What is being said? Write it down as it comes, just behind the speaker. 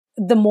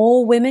the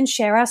more women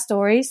share our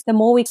stories, the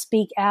more we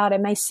speak out.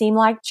 It may seem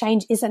like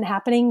change isn't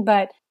happening,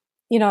 but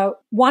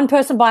one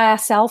person by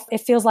ourselves, it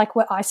feels like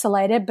we're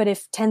isolated. But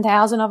if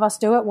 10,000 of us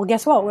do it, well,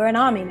 guess what? We're an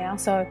army now.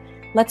 So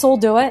let's all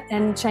do it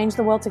and change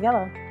the world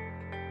together.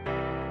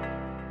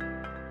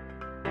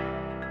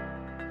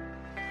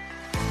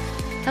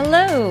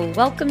 Hello,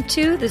 welcome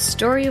to The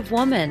Story of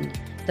Woman,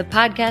 the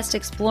podcast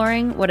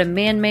exploring what a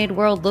man-made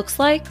world looks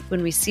like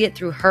when we see it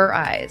through her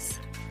eyes.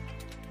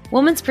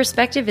 Woman's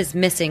perspective is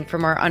missing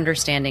from our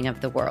understanding of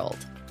the world.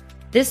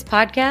 This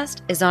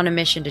podcast is on a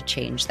mission to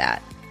change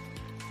that.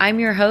 I'm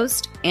your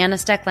host, Anna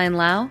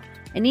Stecklein-Lau,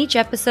 and each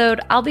episode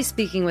I'll be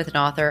speaking with an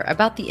author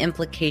about the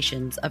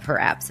implications of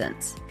her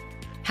absence,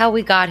 how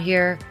we got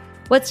here,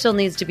 what still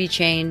needs to be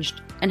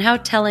changed, and how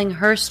telling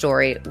her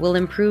story will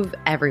improve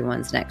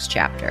everyone's next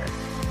chapter.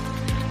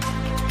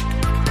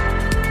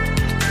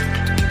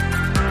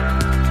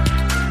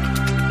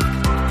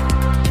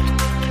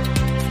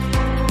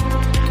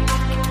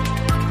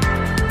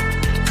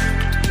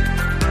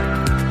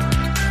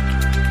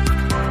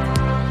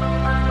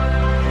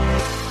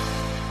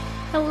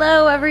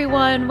 Hello,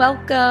 everyone.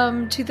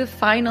 Welcome to the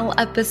final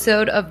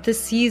episode of the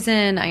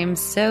season. I am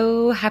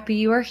so happy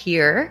you are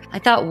here. I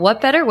thought,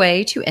 what better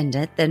way to end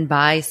it than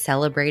by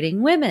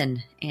celebrating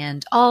women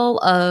and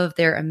all of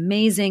their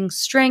amazing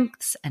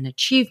strengths and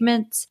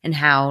achievements, and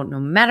how no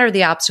matter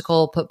the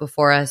obstacle put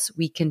before us,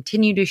 we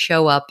continue to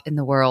show up in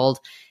the world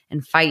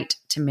and fight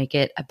to make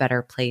it a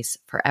better place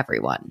for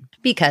everyone.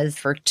 Because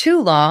for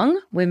too long,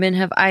 women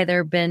have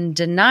either been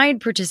denied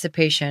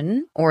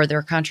participation or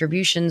their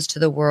contributions to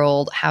the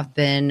world have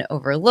been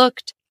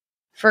overlooked,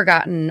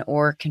 forgotten,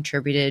 or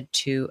contributed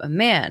to a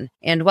man.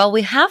 And while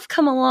we have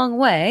come a long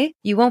way,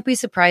 you won't be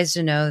surprised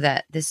to know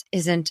that this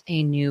isn't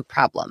a new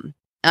problem.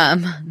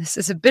 This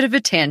is a bit of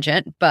a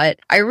tangent, but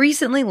I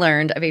recently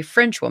learned of a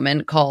French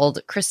woman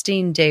called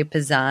Christine de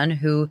Pizan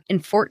who in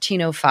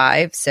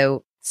 1405,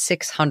 so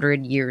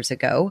 600 years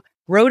ago,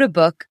 wrote a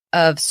book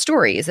of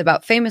stories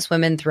about famous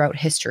women throughout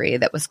history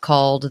that was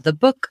called The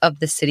Book of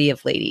the City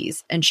of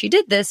Ladies. And she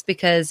did this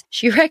because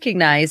she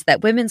recognized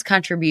that women's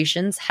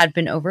contributions had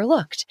been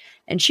overlooked.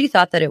 And she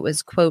thought that it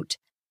was, quote,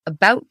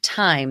 about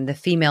time the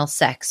female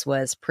sex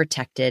was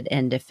protected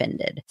and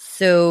defended.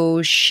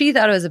 So she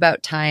thought it was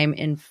about time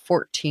in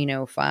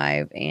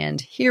 1405.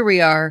 And here we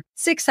are,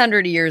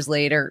 600 years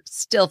later,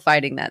 still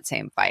fighting that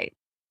same fight.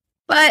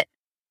 But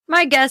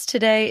my guest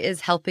today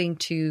is helping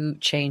to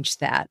change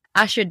that.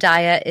 Asha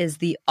Dahya is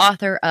the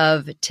author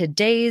of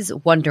Today's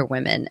Wonder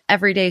Women,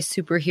 Everyday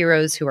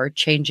Superheroes Who Are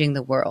Changing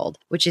the World,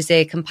 which is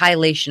a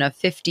compilation of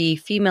 50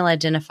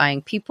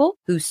 female-identifying people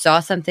who saw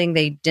something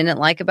they didn't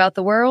like about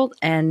the world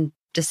and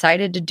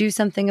decided to do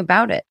something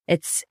about it.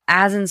 It's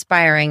as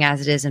inspiring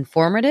as it is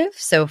informative.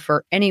 So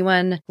for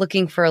anyone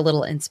looking for a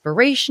little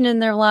inspiration in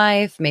their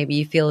life, maybe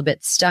you feel a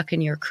bit stuck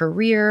in your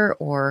career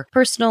or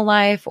personal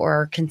life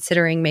or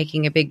considering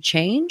making a big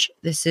change,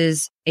 this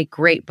is a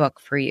great book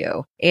for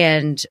you.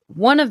 And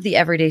one of the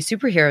everyday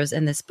superheroes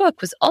in this book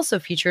was also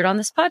featured on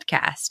this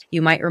podcast.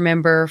 You might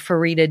remember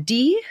Farida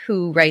D,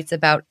 who writes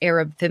about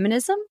Arab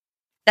feminism.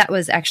 That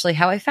was actually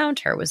how I found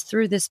her, was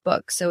through this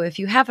book. So if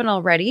you haven't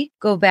already,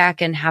 go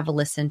back and have a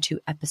listen to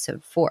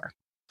episode 4.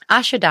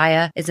 Asha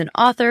Dahya is an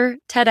author,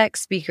 TEDx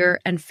speaker,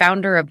 and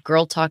founder of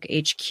Girl Talk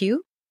HQ.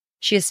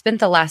 She has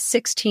spent the last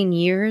 16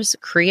 years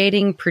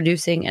creating,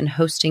 producing, and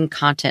hosting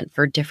content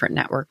for different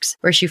networks,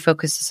 where she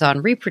focuses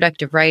on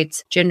reproductive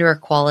rights, gender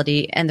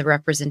equality, and the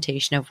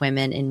representation of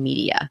women in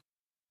media.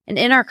 And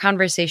in our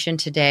conversation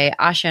today,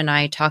 Asha and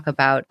I talk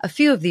about a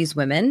few of these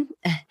women,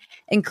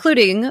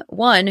 including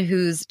one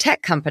whose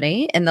tech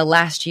company in the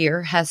last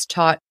year has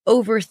taught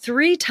over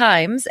 3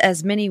 times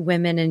as many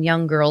women and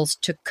young girls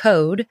to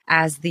code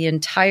as the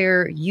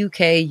entire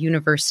UK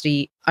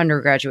university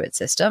undergraduate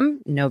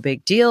system. No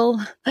big deal.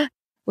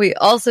 We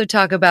also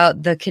talk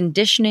about the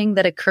conditioning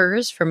that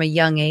occurs from a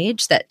young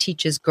age that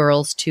teaches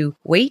girls to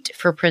wait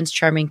for Prince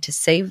Charming to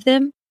save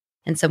them,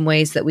 and some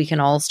ways that we can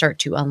all start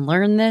to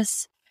unlearn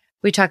this.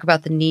 We talk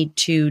about the need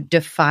to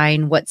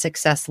define what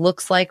success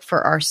looks like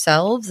for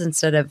ourselves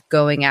instead of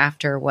going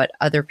after what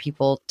other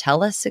people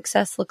tell us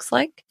success looks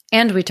like.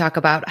 And we talk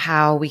about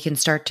how we can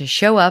start to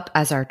show up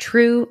as our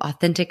true,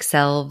 authentic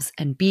selves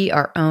and be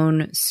our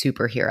own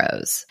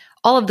superheroes.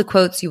 All of the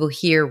quotes you will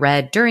hear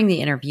read during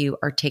the interview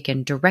are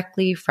taken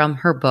directly from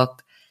her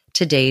book,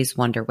 Today's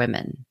Wonder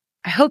Women.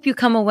 I hope you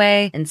come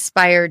away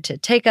inspired to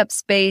take up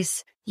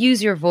space,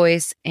 use your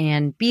voice,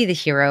 and be the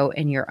hero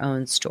in your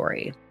own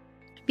story.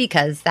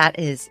 Because that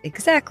is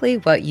exactly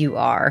what you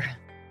are.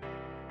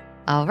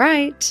 All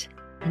right,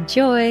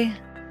 enjoy.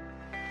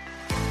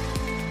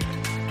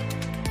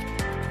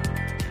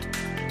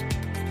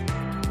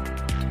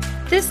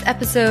 This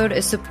episode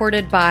is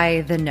supported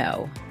by The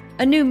Know,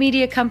 a new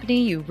media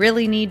company you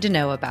really need to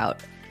know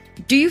about.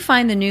 Do you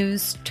find the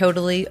news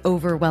totally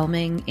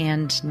overwhelming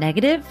and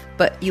negative,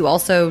 but you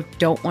also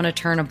don't want to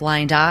turn a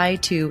blind eye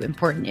to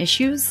important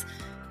issues?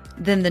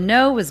 Then The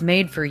Know was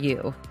made for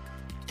you.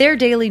 Their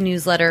daily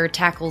newsletter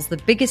tackles the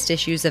biggest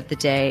issues of the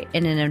day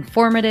in an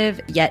informative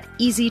yet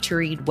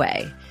easy-to-read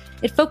way.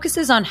 It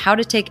focuses on how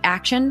to take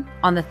action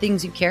on the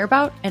things you care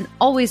about and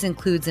always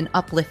includes an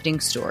uplifting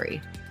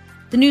story.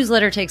 The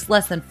newsletter takes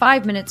less than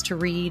 5 minutes to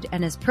read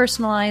and is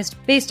personalized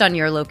based on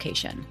your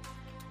location.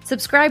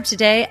 Subscribe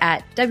today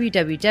at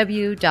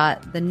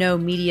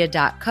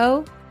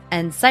www.theknowmedia.co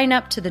and sign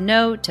up to The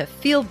Know to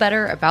feel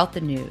better about the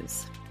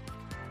news.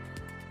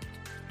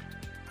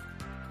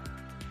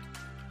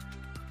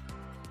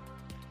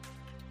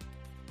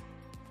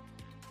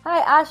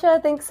 Hi,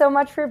 Asha. Thanks so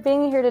much for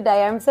being here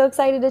today. I'm so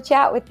excited to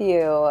chat with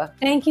you.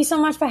 Thank you so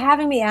much for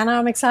having me, Anna.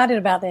 I'm excited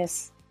about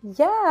this.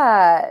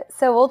 Yeah,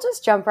 so we'll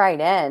just jump right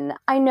in.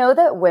 I know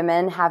that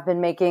women have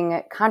been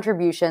making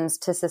contributions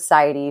to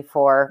society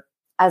for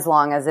as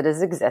long as it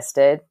has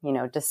existed.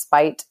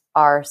 Despite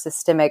our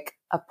systemic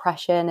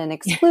oppression and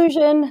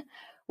exclusion,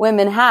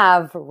 women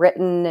have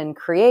written and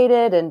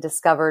created and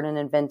discovered and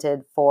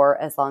invented for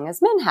as long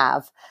as men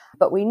have.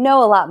 But we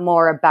know a lot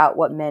more about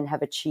what men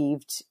have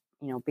achieved,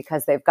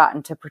 because they've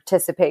gotten to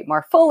participate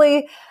more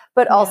fully,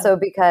 but also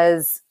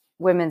because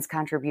women's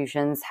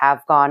contributions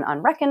have gone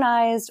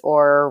unrecognized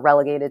or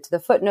relegated to the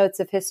footnotes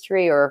of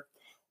history or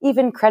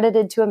even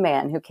credited to a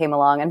man who came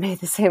along and made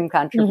the same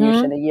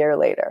contribution a year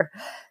later.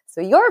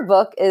 So your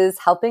book is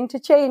helping to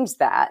change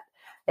that.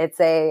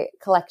 It's a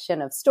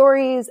collection of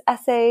stories,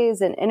 essays,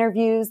 and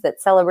interviews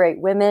that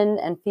celebrate women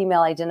and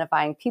female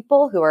identifying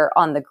people who are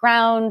on the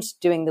ground,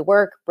 doing the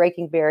work,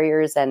 breaking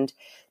barriers, and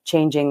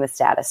changing the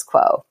status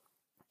quo.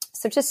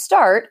 So to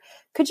start,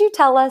 could you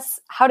tell us,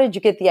 how did you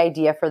get the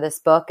idea for this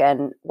book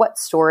and what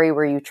story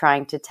were you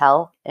trying to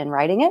tell in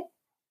writing it?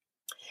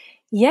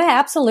 Yeah,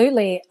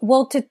 absolutely.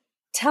 Well, to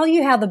tell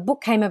you how the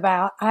book came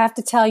about, I have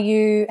to tell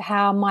you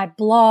how my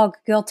blog,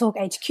 Girl Talk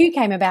HQ,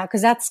 came about,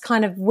 because that's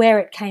kind of where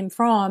it came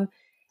from.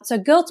 So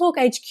Girl Talk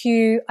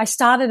HQ, I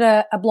started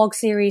a blog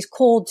series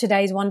called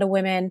Today's Wonder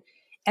Women,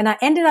 and I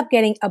ended up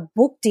getting a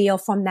book deal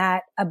from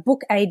that. A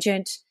book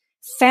agent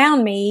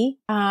found me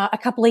a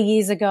couple of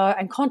years ago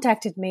and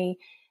contacted me.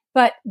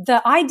 But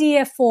the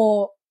idea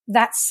for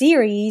that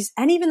series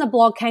and even the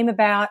blog came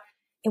about,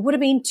 it would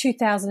have been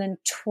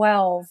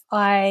 2012.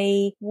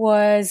 I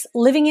was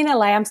living in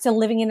LA. I'm still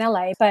living in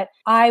LA, but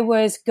I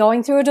was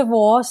going through a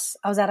divorce.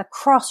 I was at a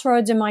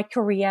crossroads in my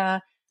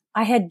career.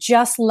 I had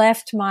just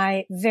left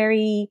my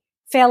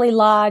fairly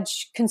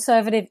large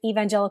conservative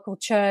evangelical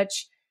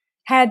church,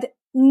 had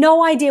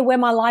no idea where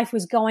my life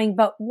was going.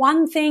 But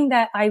one thing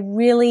that I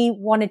really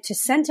wanted to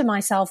center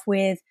myself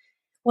with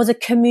was a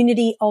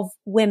community of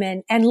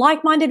women and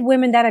like-minded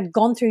women that had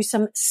gone through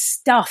some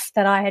stuff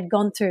that I had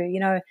gone through.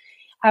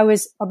 I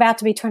was about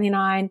to be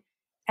 29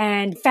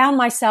 and found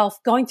myself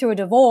going through a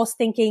divorce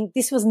thinking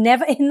this was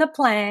never in the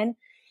plan.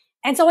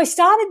 And so I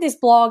started this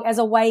blog as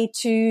a way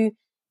to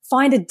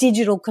find a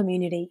digital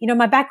community.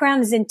 My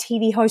background is in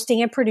TV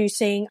hosting and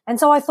producing. And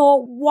so I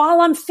thought,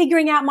 while I'm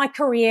figuring out my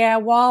career,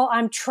 while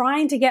I'm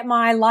trying to get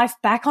my life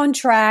back on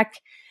track,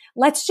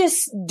 let's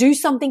just do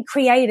something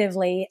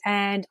creatively.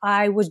 And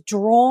I was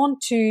drawn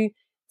to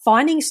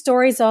finding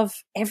stories of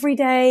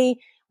everyday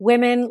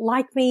women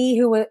like me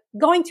who were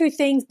going through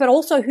things, but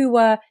also who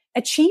were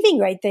achieving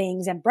great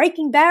things and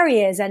breaking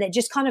barriers. And it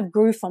just kind of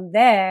grew from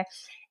there.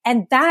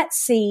 And that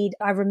seed,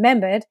 I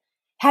remembered,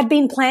 had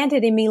been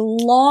planted in me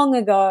long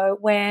ago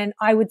when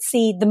I would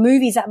see the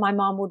movies that my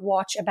mom would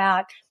watch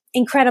about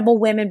incredible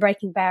women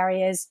breaking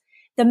barriers.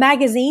 The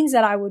magazines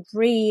that I would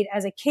read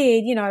as a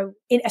kid, in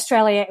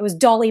Australia, it was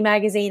Dolly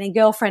magazine and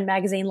Girlfriend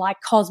magazine, like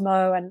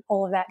Cosmo and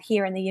all of that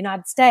here in the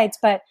United States.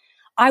 But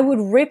I would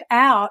rip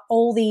out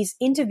all these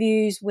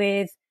interviews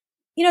with,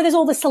 there's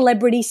all the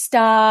celebrity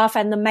stuff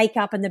and the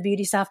makeup and the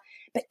beauty stuff.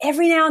 But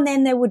every now and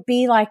then there would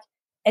be like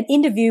an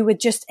interview with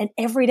just an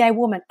everyday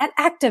woman, an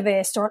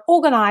activist or an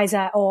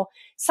organizer or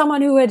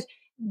someone who had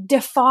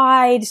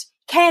defied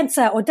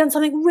cancer or done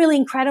something really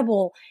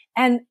incredible.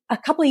 And a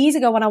couple of years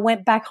ago when I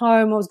went back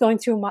home, I was going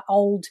through my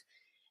old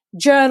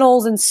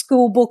journals and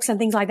school books and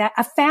things like that.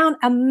 I found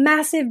a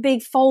massive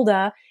big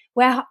folder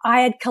where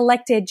I had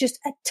collected just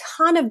a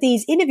ton of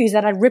these interviews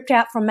that I'd ripped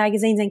out from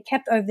magazines and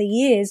kept over the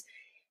years.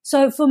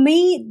 So for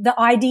me, the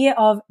idea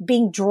of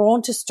being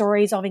drawn to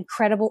stories of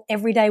incredible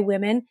everyday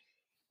women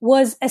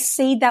was a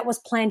seed that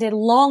was planted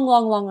long,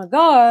 long, long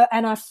ago,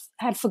 and I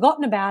had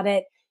forgotten about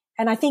it.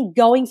 And I think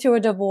going through a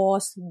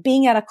divorce,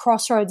 being at a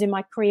crossroads in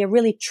my career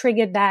really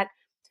triggered that,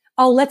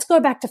 let's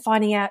go back to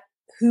finding out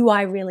who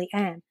I really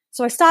am.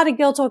 So I started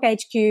Girl Talk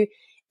HQ.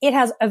 It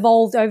has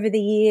evolved over the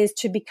years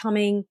to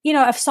becoming,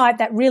 a site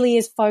that really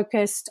is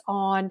focused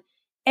on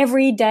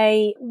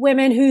everyday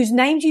women whose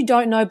names you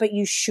don't know, but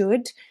you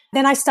should.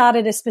 Then I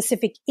started a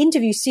specific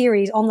interview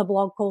series on the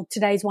blog called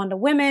Today's Wonder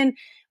Women,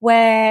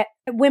 where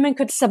women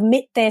could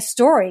submit their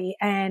story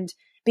and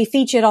be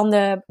featured on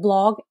the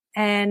blog.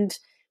 And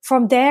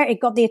from there,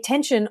 it got the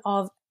attention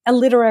of a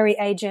literary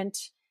agent.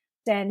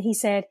 And he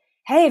said,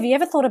 "Hey, have you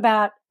ever thought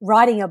about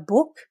writing a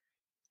book?"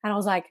 And I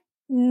was like,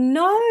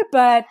 "No,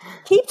 but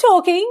keep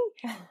talking."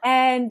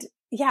 And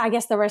I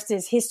guess the rest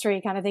is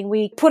history kind of thing.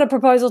 We put a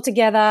proposal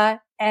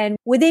together and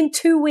within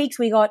 2 weeks,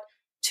 we got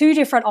 2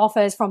 different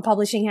offers from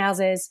publishing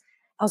houses.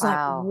 I was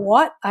Wow. like,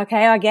 what?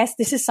 Okay, I guess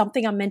this is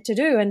something I'm meant to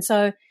do. And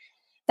so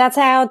that's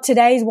how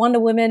today's Wonder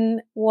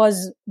Woman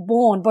was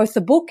born, both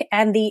the book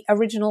and the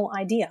original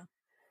idea.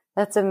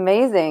 That's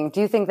amazing.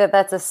 Do you think that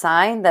that's a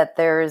sign that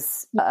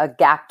there's a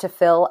gap to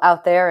fill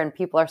out there and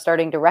people are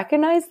starting to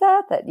recognize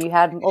that you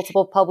had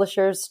multiple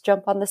publishers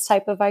jump on this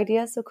type of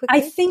idea so quickly? I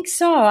think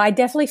so. I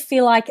definitely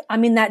feel like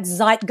I'm in that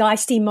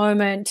zeitgeisty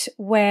moment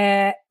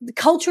where the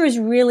culture is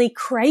really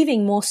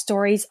craving more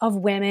stories of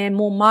women,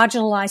 more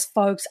marginalized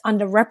folks,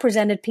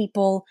 underrepresented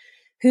people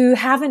who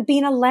haven't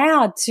been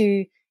allowed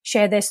to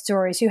share their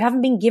stories, who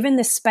haven't been given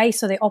the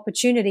space or the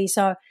opportunity.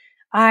 So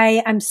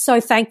I am so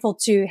thankful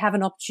to have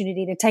an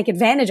opportunity to take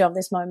advantage of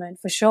this moment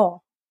for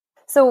sure.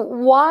 So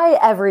why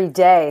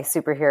everyday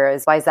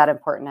superheroes? Why is that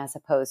important as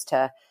opposed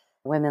to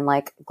women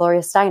like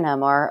Gloria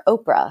Steinem or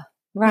Oprah?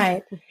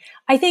 Right.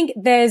 I think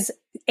there's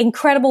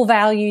incredible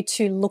value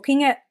to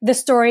looking at the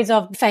stories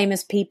of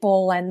famous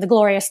people and the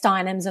Gloria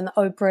Steinems and the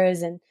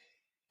Oprahs. And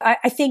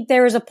I think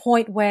there is a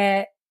point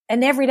where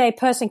an everyday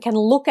person can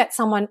look at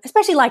someone,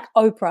 especially like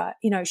Oprah.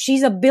 You know,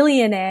 she's a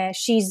billionaire.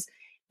 She's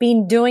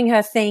been doing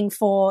her thing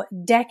for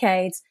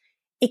decades.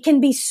 It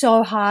can be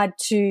so hard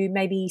to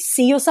maybe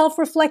see yourself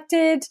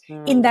reflected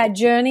in that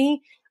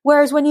journey.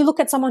 Whereas when you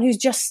look at someone who's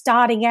just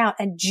starting out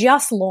and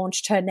just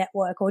launched her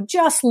network or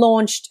just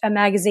launched a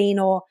magazine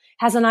or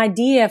has an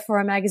idea for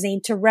a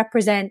magazine to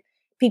represent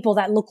people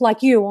that look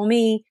like you or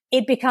me,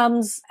 it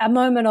becomes a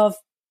moment of,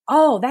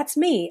 oh, that's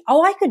me.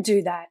 Oh, I could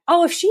do that.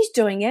 Oh, if she's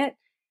doing it,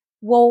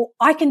 well,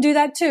 I can do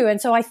that too. And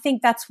so I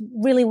think that's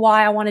really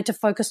why I wanted to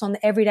focus on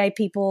the everyday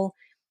people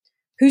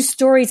whose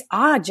stories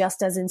are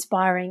just as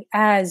inspiring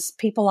as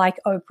people like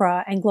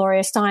Oprah and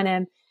Gloria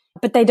Steinem,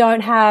 but they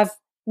don't have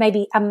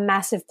maybe a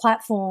massive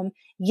platform,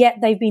 yet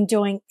they've been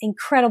doing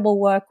incredible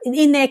work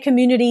in their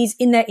communities,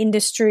 in their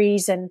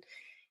industries. And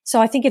so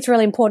I think it's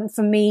really important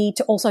for me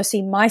to also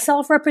see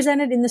myself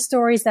represented in the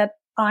stories that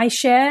I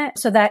share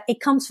so that it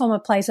comes from a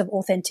place of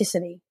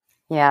authenticity.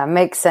 Yeah,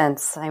 makes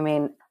sense. I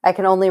mean, I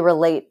can only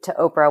relate to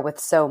Oprah with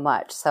so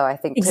much. So I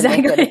think to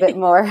make it a bit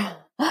more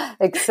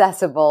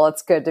accessible,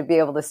 it's good to be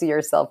able to see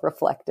yourself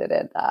reflected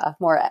in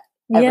more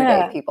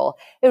everyday people.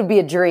 It would be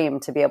a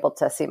dream to be able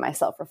to see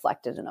myself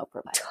reflected in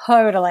Oprah.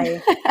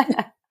 Totally.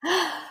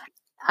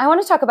 I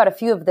want to talk about a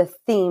few of the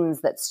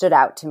themes that stood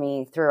out to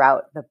me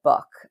throughout the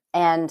book.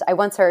 And I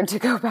once heard, to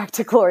go back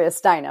to Gloria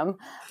Steinem,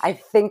 I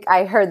think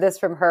I heard this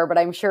from her, but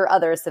I'm sure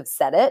others have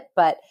said it,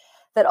 but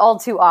that all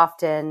too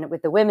often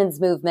with the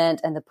women's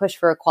movement and the push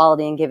for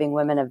equality and giving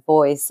women a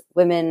voice,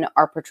 women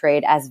are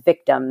portrayed as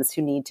victims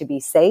who need to be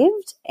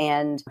saved.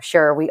 And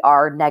sure, we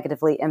are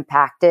negatively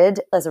impacted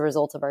as a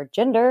result of our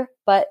gender,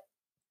 but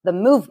the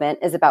movement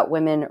is about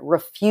women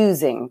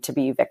refusing to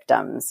be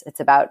victims. It's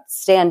about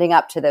standing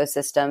up to those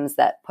systems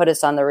that put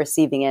us on the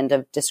receiving end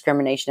of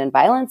discrimination and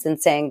violence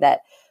and saying that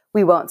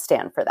we won't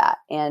stand for that.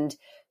 And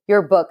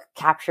your book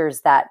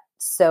captures that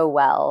so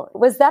well.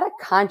 Was that a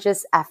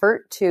conscious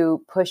effort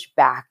to push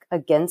back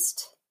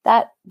against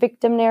that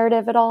victim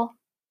narrative at all?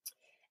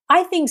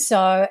 I think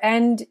so.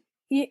 And,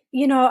 you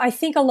know, I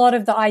think a lot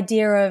of the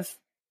idea of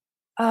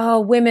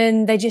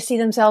women, they just see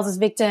themselves as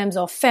victims,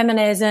 or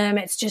feminism,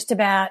 it's just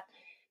about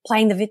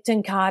playing the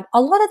victim card.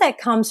 A lot of that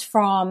comes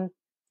from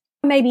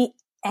maybe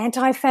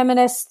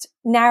anti-feminist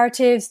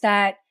narratives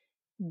that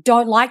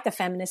don't like the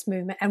feminist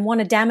movement and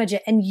want to damage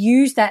it and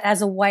use that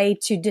as a way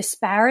to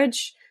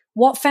disparage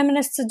what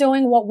feminists are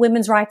doing, what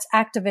women's rights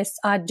activists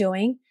are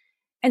doing.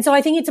 And so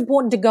I think it's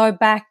important to go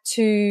back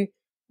to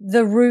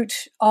the root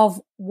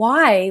of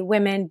why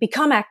women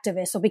become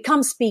activists or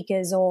become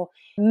speakers or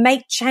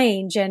make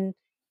change. And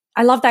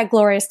I love that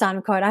Gloria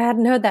Steinem quote. I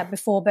hadn't heard that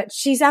before, but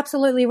she's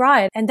absolutely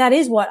right. And that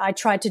is what I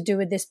tried to do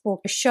with this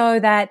book, to show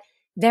that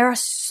there are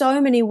so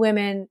many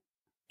women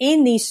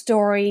in these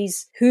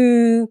stories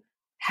who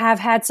have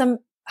had some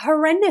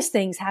horrendous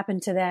things happen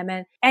to them.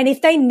 And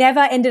if they never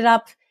ended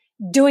up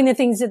doing the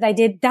things that they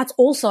did, that's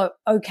also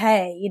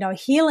okay. You know,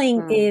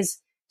 healing is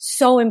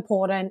so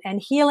important,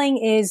 and healing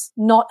is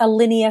not a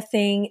linear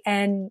thing.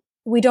 And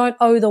we don't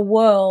owe the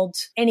world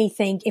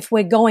anything if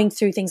we're going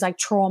through things like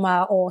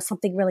trauma or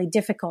something really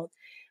difficult.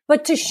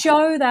 But to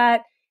show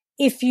that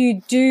if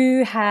you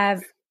do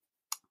have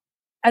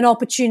an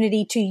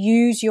opportunity to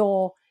use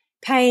your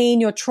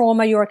pain, your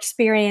trauma, your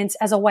experience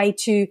as a way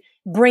to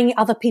bring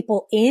other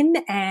people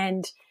in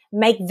and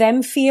make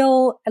them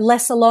feel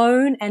less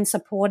alone and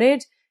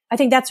supported, I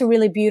think that's a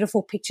really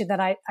beautiful picture that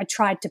I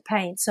tried to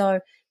paint.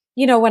 So,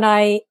 you know, when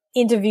I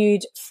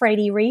interviewed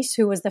Freddie Reese,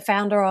 who was the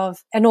founder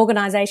of an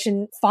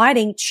organization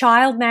fighting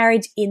child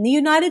marriage in the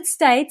United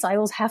States, I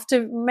always have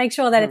to make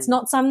sure that it's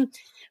not some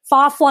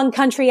far-flung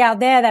country out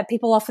there that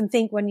people often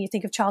think when you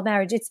think of child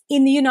marriage. It's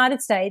in the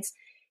United States.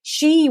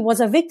 She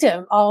was a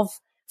victim of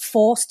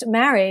forced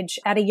marriage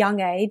at a young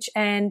age,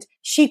 and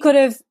she could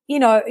have, you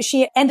know,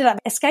 she ended up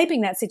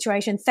escaping that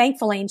situation,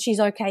 thankfully, and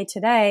she's okay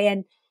today.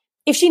 And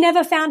if she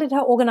never founded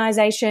her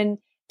organization,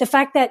 the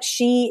fact that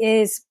she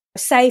is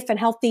safe and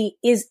healthy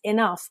is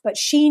enough. But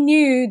she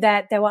knew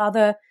that there were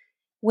other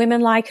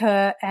women like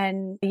her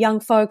and young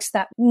folks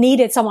that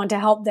needed someone to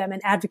help them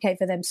and advocate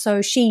for them.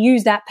 So she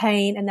used that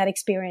pain and that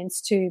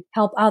experience to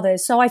help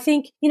others. So I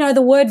think,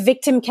 the word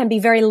victim can be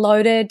very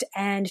loaded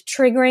and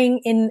triggering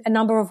in a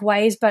number of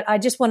ways, but I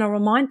just want to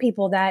remind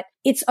people that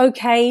it's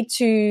okay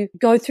to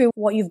go through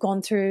what you've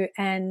gone through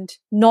and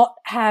not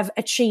have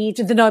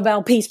achieved the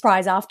Nobel Peace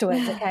Prize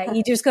afterwards. Okay.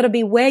 You just got to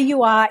be where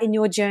you are in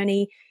your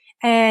journey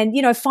and,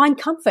 find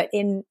comfort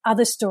in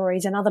other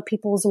stories and other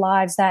people's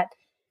lives that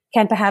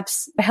can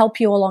perhaps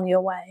help you along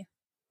your way.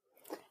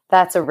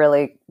 That's a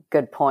really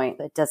good point.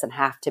 It doesn't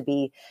have to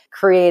be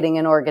creating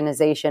an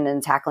organization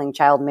and tackling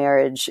child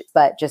marriage,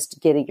 but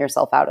just getting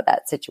yourself out of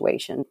that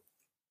situation.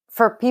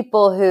 For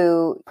people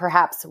who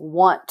perhaps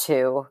want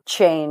to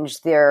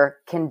change their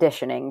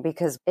conditioning,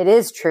 because it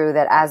is true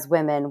that as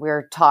women,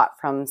 we're taught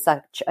from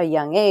such a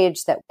young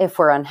age that if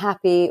we're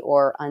unhappy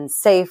or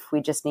unsafe,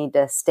 we just need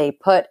to stay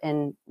put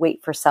and wait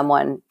for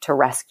someone to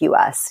rescue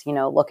us.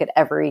 Look at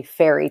every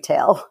fairy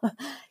tale.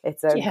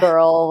 It's a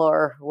girl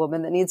or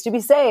woman that needs to be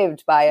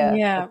saved by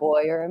a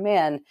boy or a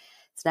man.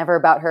 It's never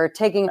about her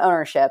taking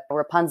ownership.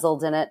 Rapunzel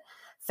didn't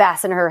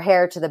fasten her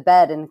hair to the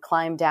bed and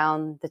climb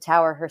down the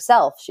tower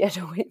herself. She had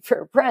to wait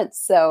for a prince.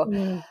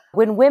 So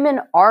when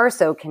women are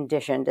so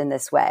conditioned in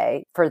this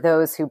way, for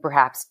those who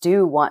perhaps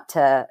do want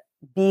to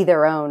be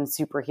their own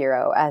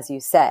superhero, as you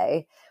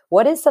say,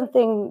 what is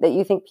something that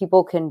you think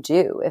people can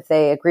do if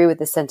they agree with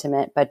the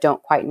sentiment but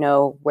don't quite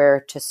know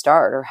where to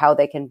start or how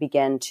they can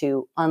begin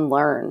to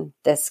unlearn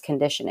this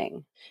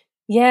conditioning?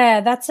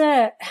 Yeah, that's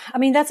a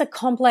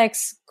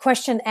complex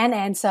question and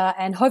answer,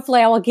 and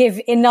hopefully I will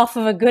give enough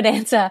of a good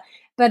answer.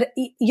 But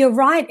you're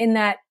right in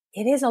that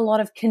it is a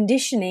lot of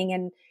conditioning,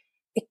 and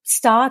it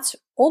starts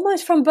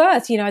almost from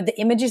birth. The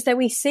images that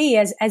we see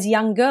as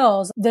young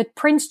girls, the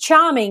Prince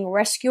Charming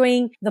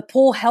rescuing the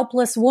poor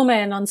helpless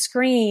woman on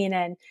screen,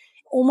 and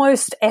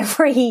almost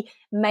every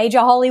major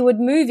Hollywood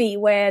movie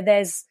where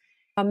there's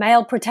a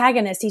male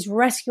protagonist, he's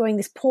rescuing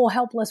this poor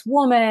helpless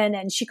woman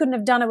and she couldn't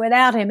have done it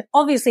without him.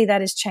 Obviously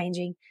that is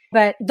changing,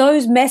 but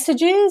those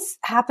messages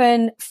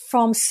happen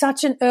from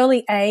such an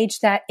early age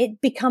that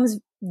it becomes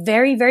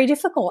very, very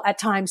difficult at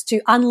times to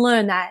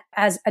unlearn that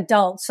as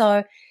adults.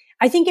 So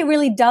I think it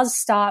really does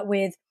start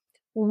with,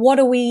 what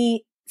do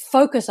we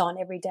focus on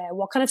every day?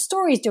 What kind of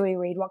stories do we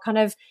read? What kind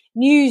of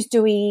news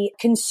do we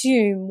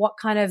consume? What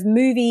kind of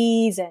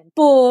movies and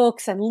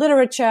books and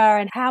literature,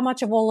 and how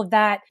much of all of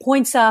that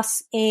points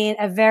us in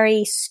a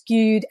very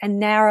skewed and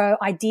narrow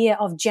idea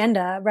of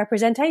gender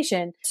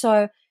representation?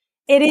 So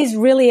it is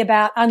really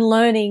about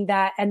unlearning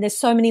that, and there's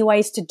so many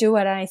ways to do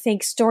it. And I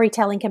think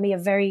storytelling can be a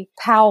very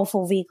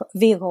powerful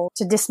vehicle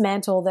to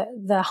dismantle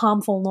the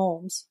harmful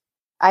norms.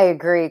 I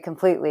agree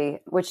completely,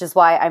 which is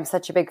why I'm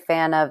such a big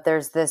fan of,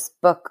 there's this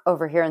book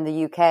over here in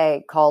the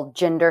UK called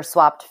Gender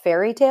Swapped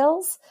Fairy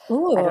Tales.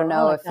 Ooh, I don't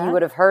know if you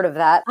would have heard of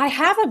that. I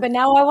haven't, but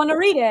now I want to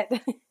read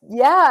it.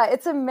 Yeah,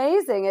 it's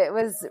amazing. It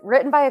was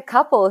written by a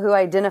couple who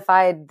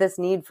identified this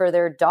need for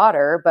their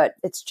daughter, but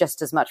it's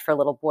just as much for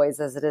little boys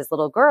as it is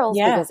little girls,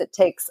 because it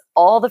takes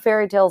all the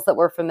fairy tales that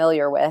we're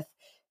familiar with,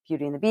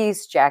 Beauty and the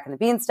Beast, Jack and the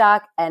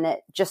Beanstalk, and it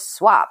just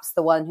swaps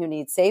the one who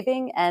needs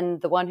saving and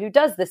the one who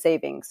does the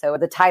saving. So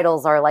the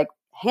titles are like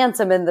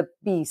Handsome and the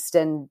Beast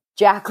and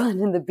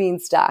Jacqueline and the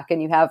Beanstalk, and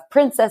you have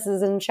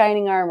princesses in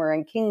shining armor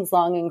and kings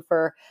longing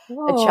for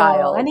a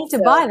child. I need to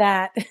buy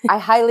that. I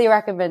highly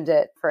recommend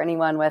it for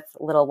anyone with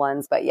little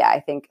ones. But yeah,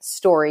 I think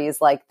stories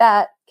like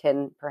that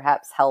can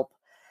perhaps help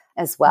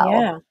as well.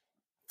 Yeah.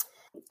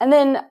 And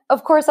then,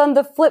 of course, on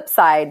the flip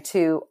side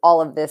to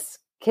all of this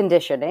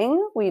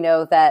conditioning, we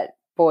know that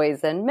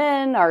boys and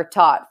men are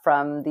taught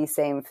from these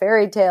same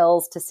fairy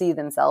tales to see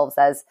themselves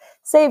as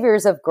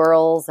saviors of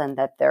girls, and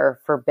that they're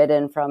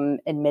forbidden from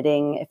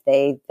admitting if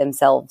they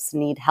themselves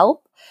need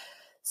help.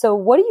 So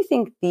what do you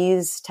think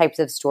these types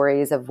of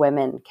stories of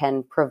women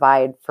can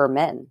provide for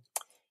men?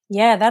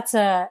 Yeah, that's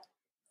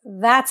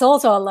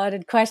also a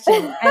loaded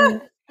question.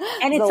 And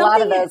it's a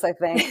lot of those, I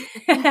think.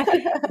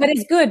 But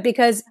it's good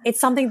because it's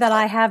something that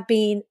I have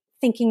been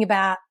thinking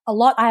about a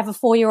lot. I have a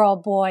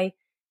 4-year-old boy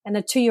and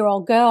a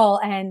 2-year-old girl,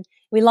 and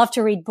we love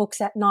to read books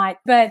at night,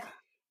 but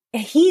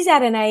he's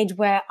at an age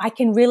where I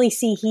can really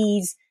see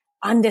he's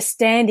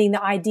understanding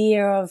the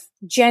idea of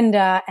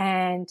gender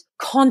and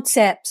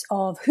concepts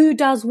of who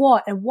does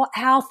what and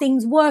how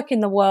things work in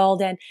the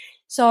world. And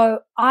so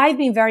I've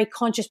been very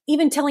conscious,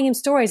 even telling him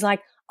stories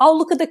like, oh,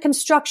 look at the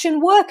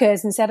construction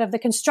workers instead of the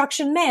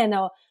construction men,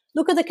 or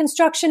look at the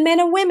construction men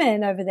and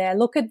women over there.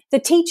 Look at the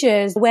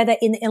teachers, whether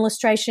in the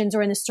illustrations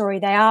or in the story,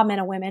 they are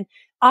men or women.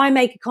 I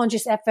make a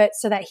conscious effort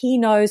so that he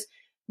knows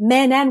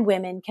men and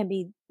women can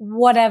be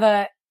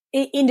whatever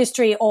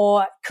industry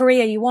or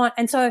career you want.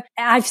 And so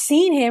I've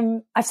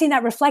seen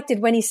that reflected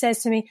when he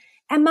says to me,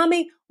 and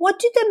Mummy, what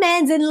do the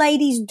mans and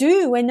ladies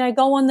do when they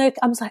go on the,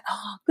 I was like,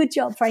 oh, good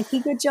job, Frankie,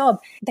 good job.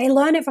 They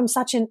learn it from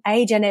such an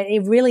age, and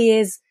it really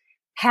is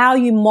how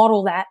you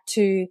model that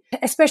to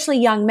especially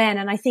young men.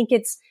 And I think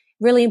it's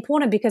really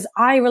important because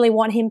I really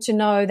want him to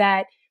know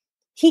that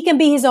he can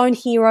be his own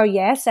hero,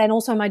 yes. And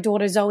also my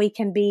daughter Zoe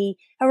can be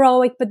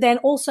heroic, but then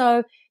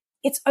also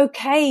it's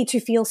okay to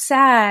feel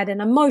sad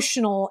and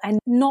emotional and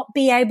not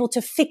be able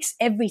to fix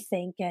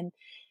everything and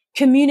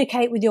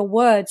communicate with your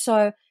words.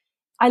 So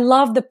I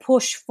love the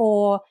push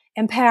for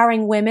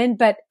empowering women,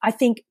 but I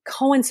think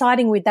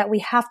coinciding with that, we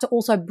have to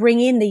also bring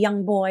in the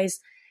young boys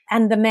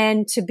and the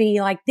men to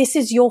be like, this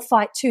is your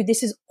fight too.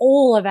 This is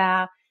all of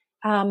our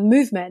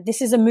movement.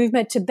 This is a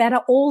movement to better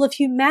all of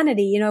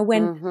humanity. You know,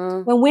 when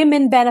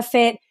women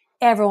benefit,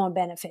 everyone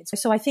benefits.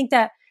 So I think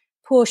that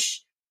push,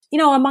 you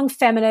know, among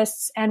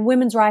feminists and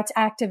women's rights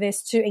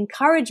activists to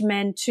encourage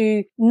men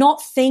to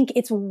not think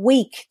it's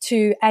weak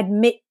to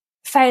admit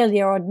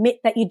failure or admit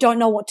that you don't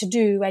know what to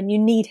do and you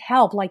need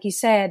help, like you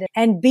said,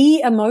 and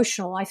be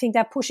emotional. I think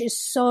that push is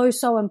so,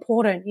 so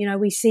important. You know,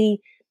 we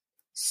see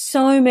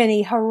so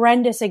many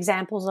horrendous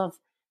examples of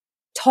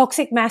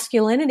toxic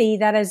masculinity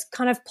that has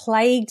kind of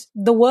plagued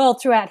the world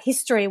throughout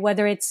history,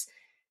 whether it's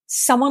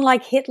someone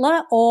like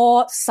Hitler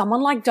or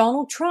someone like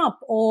Donald Trump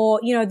or,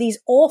 you know, these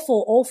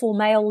awful, awful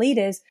male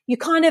leaders. You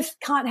kind of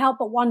can't help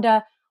but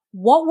wonder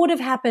what would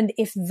have happened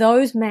if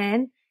those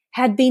men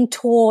had been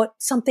taught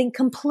something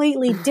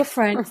completely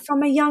different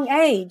from a young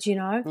age, you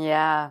know?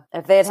 Yeah.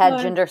 If they had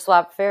gender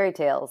swap fairy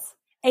tales.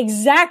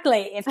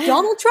 Exactly. If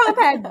Donald Trump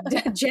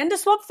had gender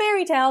swap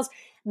fairy tales,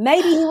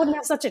 maybe he wouldn't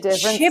have such a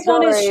Different chip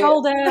story on his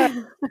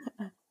shoulder.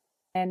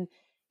 And,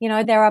 you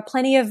know, there are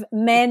plenty of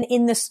men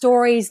in the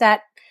stories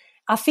that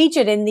are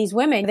featured in these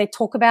women. They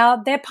talk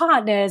about their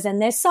partners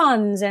and their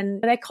sons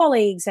and their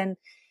colleagues. And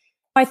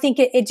I think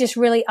it just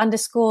really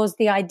underscores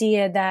the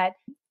idea that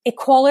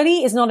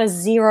equality is not a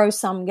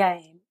zero-sum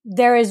game.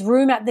 There is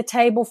room at the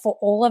table for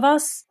all of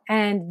us,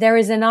 and there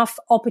is enough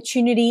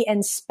opportunity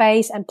and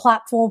space and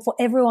platform for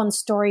everyone's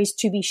stories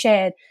to be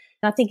shared.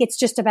 And I think it's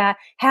just about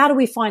how do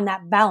we find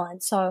that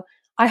balance. So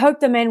I hope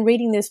the men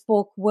reading this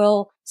book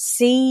will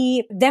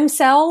see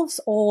themselves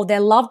or their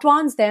loved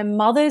ones, their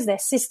mothers, their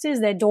sisters,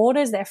 their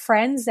daughters, their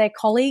friends, their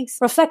colleagues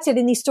reflected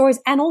in these stories,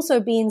 and also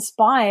be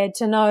inspired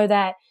to know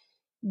that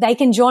they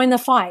can join the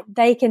fight.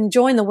 They can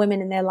join the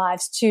women in their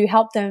lives to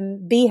help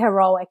them be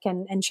heroic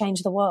and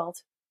change the world.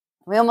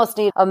 We almost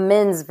need a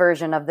men's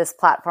version of this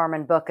platform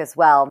and book as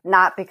well.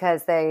 Not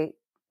because they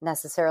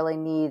necessarily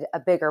need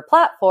a bigger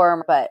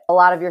platform, but a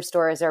lot of your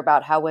stories are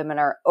about how women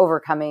are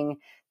overcoming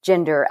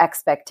gender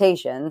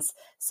expectations.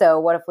 So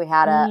what if we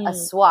had a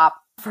swap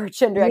for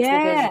gender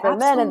expectations for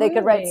men, and they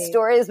could write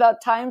stories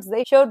about times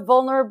they showed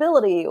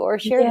vulnerability or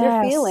shared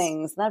their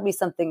feelings? That'd be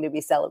something to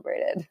be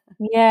celebrated.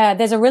 Yeah,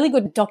 there's a really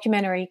good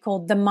documentary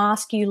called The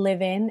Mask You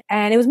Live In,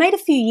 and it was made a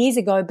few years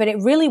ago, but it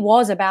really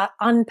was about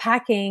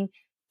unpacking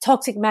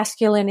toxic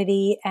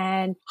masculinity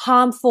and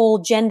harmful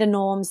gender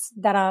norms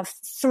that are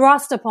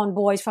thrust upon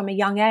boys from a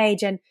young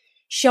age, and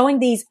showing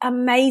these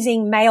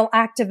amazing male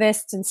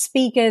activists and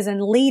speakers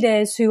and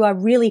leaders who are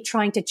really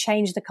trying to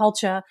change the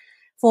culture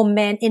for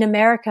men in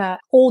America,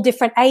 all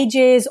different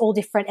ages, all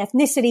different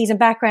ethnicities and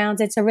backgrounds.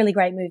 It's a really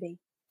great movie.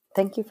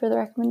 Thank you for the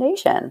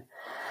recommendation.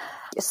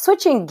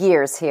 Switching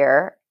gears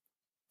here,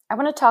 I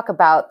want to talk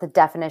about the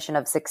definition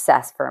of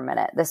success for a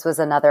minute. This was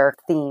another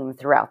theme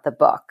throughout the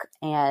book.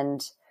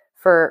 And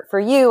for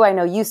you, I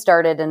know you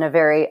started in a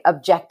very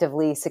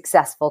objectively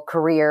successful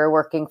career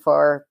working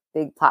for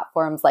big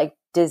platforms like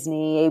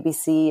Disney,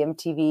 ABC,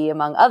 MTV,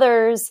 among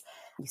others.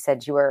 You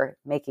said you were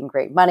making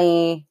great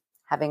money,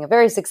 having a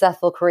very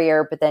successful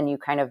career, but then you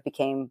kind of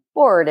became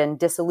bored and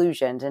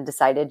disillusioned and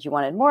decided you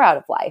wanted more out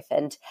of life.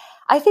 And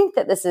I think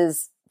that this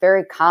is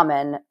very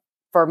common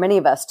for many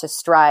of us to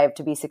strive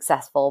to be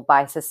successful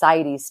by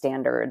society's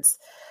standards,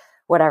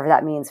 whatever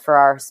that means for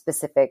our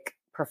specific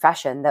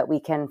profession, that we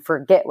can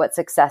forget what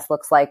success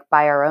looks like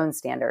by our own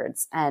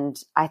standards.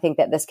 And I think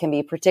that this can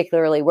be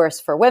particularly worse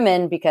for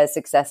women because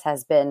success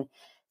has been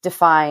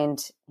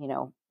defined,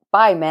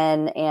 by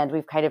men, and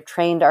we've kind of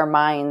trained our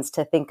minds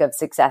to think of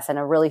success in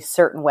a really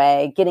certain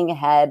way, getting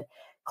ahead,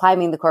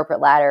 climbing the corporate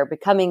ladder,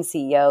 becoming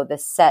CEO,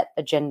 this set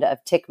agenda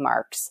of tick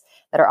marks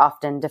that are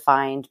often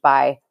defined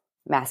by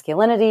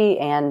masculinity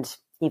and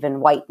even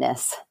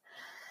whiteness.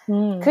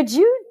 Could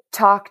you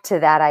talk to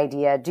that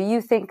idea? Do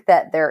you think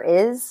that there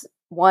is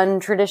one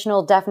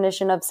traditional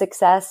definition of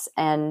success?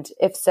 And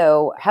if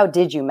so, how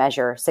did you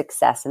measure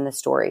success in the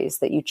stories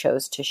that you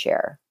chose to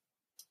share?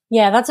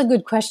 Yeah, that's a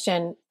good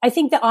question. I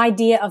think the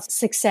idea of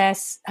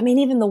success,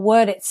 even the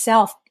word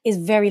itself is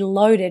very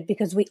loaded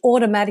because we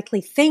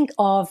automatically think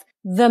of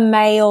the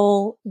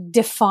male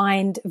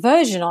defined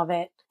version of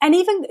it. And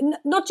even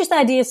not just the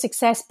idea of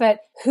success, but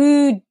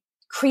who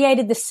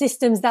created the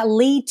systems that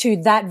lead to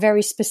that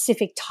very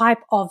specific type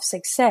of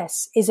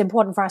success is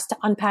important for us to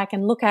unpack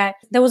and look at.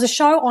 There was a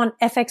show on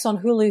FX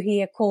on Hulu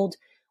here called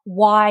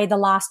Why the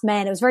Last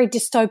Man. It was very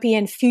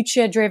dystopian,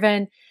 future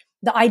driven.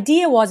 The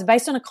idea was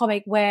based on a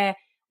comic where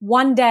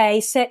one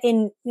day set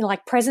in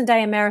present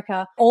day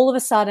America, all of a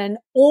sudden,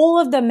 all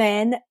of the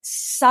men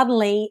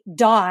suddenly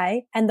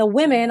die and the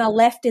women are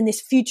left in this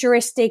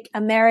futuristic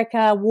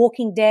America,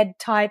 Walking Dead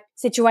type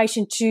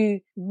situation to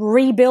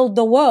rebuild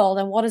the world.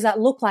 And what does that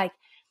look like?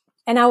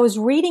 And I was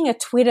reading a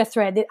Twitter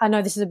thread. I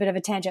know this is a bit of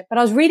a tangent, but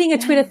I was reading a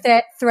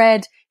Twitter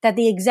thread that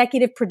the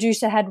executive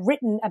producer had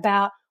written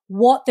about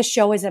what the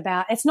show is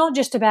about. It's not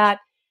just about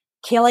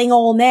killing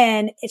all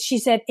men. She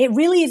said it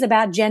really is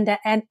about gender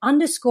and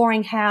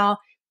underscoring how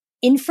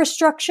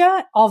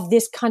infrastructure of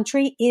this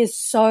country is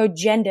so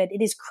gendered.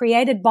 It is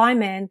created by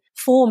men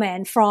for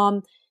men,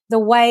 from the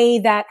way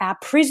that our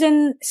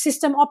prison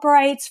system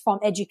operates, from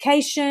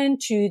education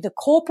to the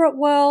corporate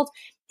world.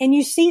 And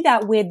you see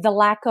that with the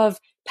lack of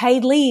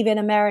paid leave in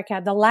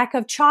America, the lack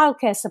of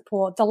childcare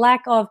support, the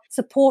lack of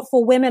support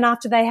for women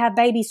after they have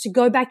babies to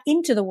go back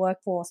into the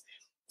workforce.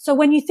 So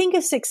when you think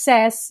of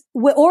success,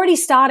 we're already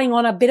starting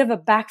on a bit of a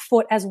back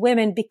foot as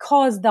women,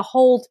 because the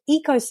whole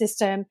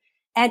ecosystem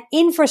and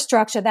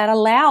infrastructure that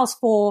allows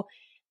for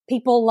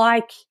people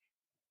like,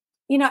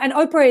 and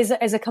Oprah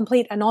is a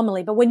complete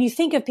anomaly. But when you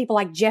think of people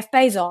like Jeff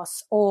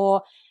Bezos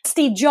or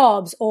Steve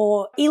Jobs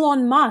or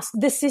Elon Musk,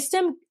 the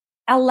system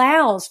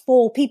allows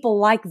for people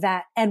like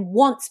that and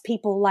wants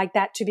people like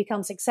that to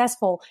become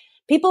successful.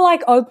 People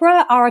like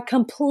Oprah are a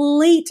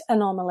complete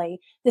anomaly.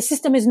 The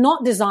system is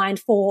not designed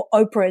for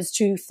Oprahs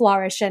to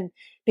flourish and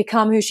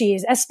become who she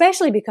is,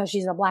 especially because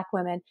she's a Black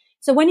woman.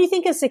 So when you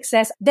think of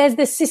success, there's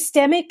the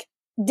systemic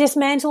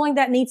dismantling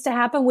that needs to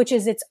happen, which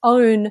is its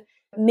own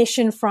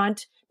mission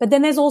front. But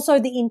then there's also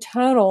the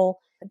internal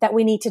that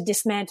we need to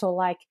dismantle.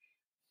 Like,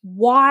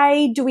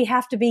 why do we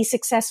have to be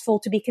successful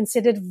to be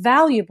considered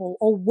valuable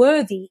or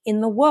worthy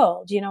in the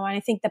world? And I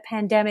think the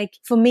pandemic,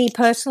 for me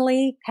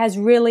personally, has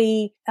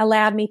really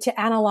allowed me to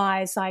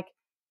analyze, like,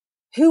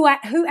 who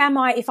am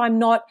I if I'm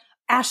not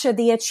Asha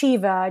the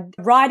achiever,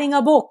 writing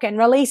a book and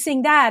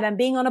releasing that and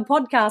being on a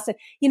podcast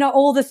and,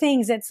 all the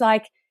things. It's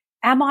like,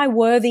 am I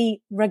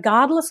worthy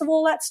regardless of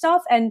all that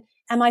stuff? And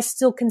am I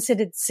still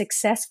considered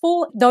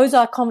successful? Those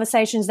are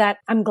conversations that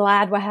I'm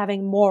glad we're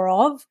having more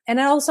of. And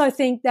I also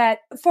think that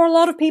for a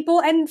lot of people,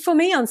 and for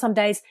me on some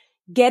days,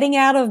 getting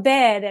out of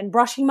bed and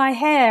brushing my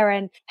hair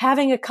and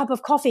having a cup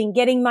of coffee and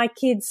getting my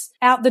kids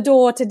out the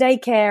door to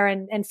daycare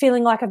and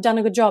feeling like I've done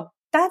a good job,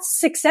 that's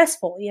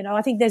successful.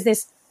 I think there's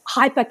this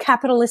hyper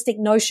capitalistic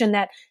notion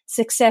that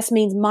success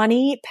means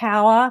money,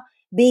 power,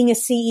 being a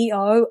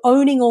CEO,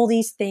 owning all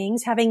these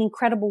things, having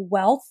incredible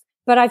wealth.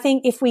 But I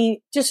think if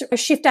we just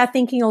shift our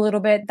thinking a little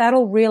bit,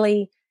 that'll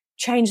really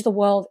change the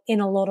world in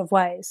a lot of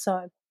ways. So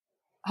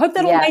I hope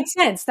that all made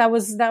sense. That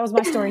was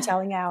my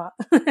storytelling hour.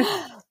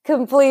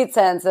 Complete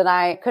sense. And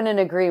I couldn't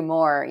agree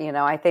more.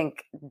 I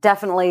think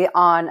definitely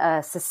on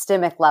a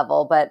systemic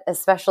level, but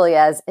especially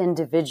as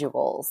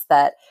individuals,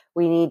 that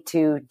we need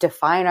to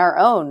define our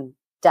own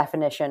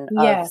definition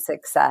of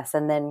success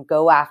and then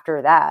go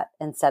after that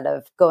instead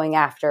of going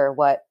after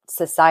what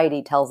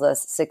society tells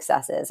us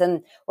success is.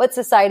 And what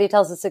society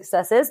tells us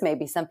success is,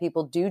 maybe some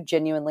people do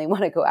genuinely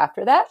want to go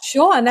after that.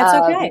 Sure. And that's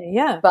okay.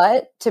 Yeah.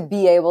 But to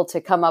be able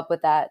to come up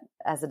with that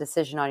as a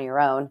decision on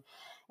your own.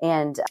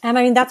 And I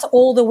mean, that's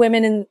all the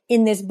women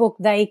in this book.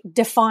 They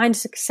defined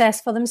success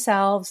for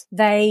themselves.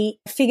 They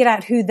figured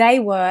out who they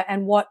were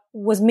and what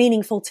was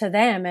meaningful to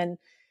them. And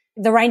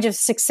the range of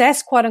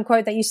success, quote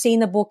unquote, that you see in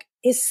the book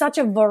is such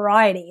a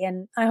variety.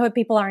 And I hope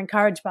people are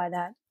encouraged by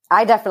that.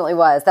 I definitely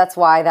was. That's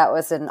why that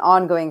was an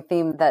ongoing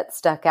theme that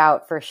stuck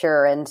out for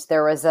sure. And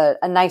there was a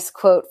nice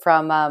quote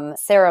from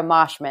Sarah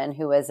Moshman,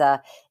 who is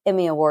a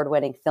Emmy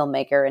Award-winning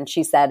filmmaker. And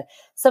she said,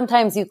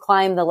 "Sometimes you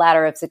climb the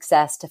ladder of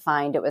success to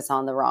find it was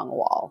on the wrong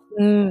wall."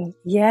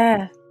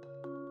 Yeah.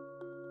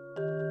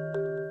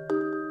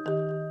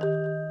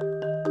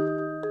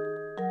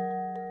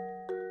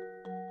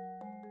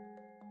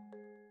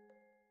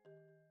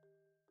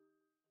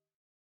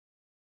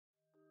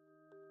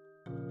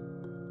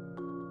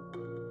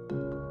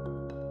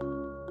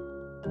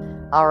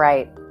 All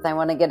right, I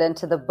want to get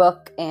into the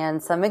book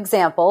and some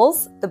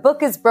examples. The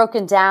book is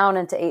broken down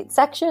into 8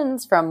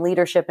 sections, from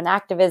leadership and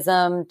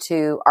activism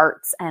to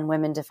arts and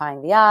women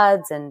defying the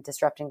odds and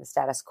disrupting the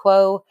status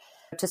quo.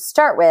 To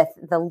start with,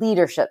 the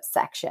leadership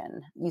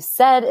section. You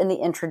said in the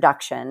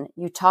introduction,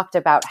 you talked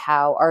about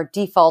how our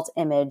default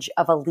image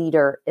of a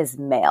leader is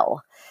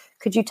male.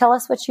 Could you tell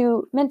us what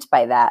you meant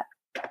by that?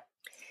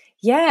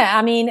 Yeah,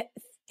 I mean,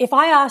 if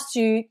I asked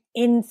you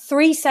in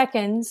 3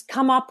 seconds,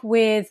 come up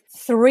with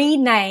 3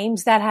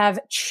 names that have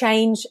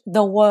changed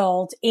the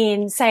world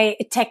in, say,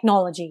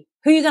 technology,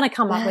 who are you going to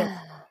come up with?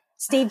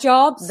 Steve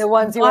Jobs? The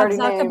ones you already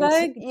named.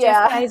 Zuckerberg?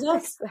 Jeff Bezos?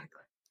 Exactly.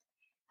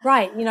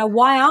 Right.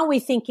 Why aren't we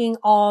thinking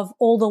of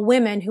all the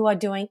women who are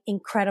doing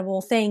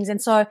incredible things?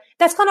 And so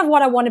that's kind of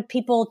what I wanted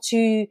people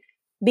to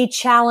be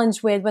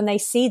challenged with when they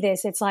see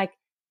this. It's like,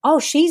 oh,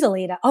 she's a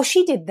leader. Oh,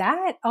 she did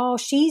that. Oh,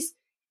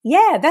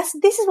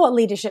 this is what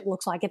leadership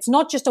looks like. It's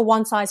not just a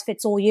one size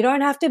fits all. You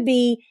don't have to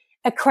be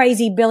a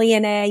crazy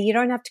billionaire. You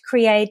don't have to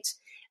create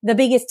the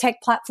biggest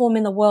tech platform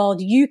in the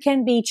world. You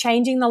can be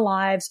changing the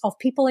lives of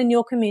people in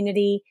your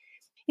community.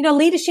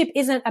 Leadership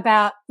isn't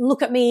about,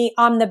 look at me,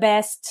 I'm the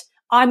best.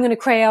 I'm going to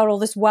create all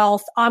this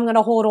wealth. I'm going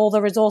to hoard all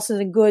the resources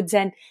and goods,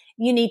 and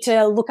you need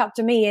to look up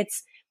to me.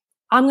 It's,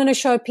 I'm going to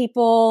show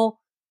people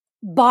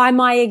by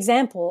my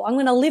example. I'm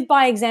going to live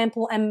by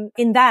example. And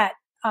in that,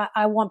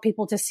 I want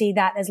people to see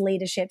that as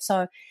leadership.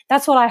 So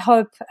that's what I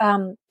hope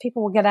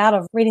people will get out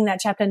of reading that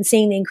chapter and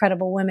seeing the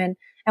incredible women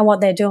and what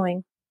they're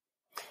doing.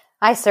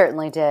 I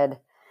certainly did.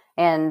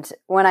 And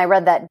when I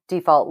read that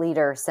default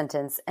leader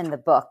sentence in the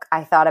book,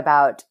 I thought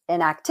about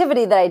an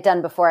activity that I'd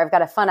done before. I've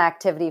got a fun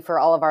activity for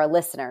all of our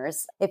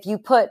listeners. If you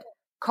put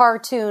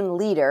cartoon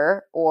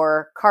leader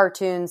or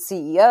cartoon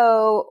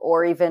CEO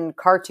or even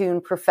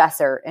cartoon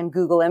professor in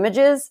Google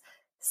Images,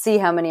 see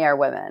how many are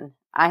women.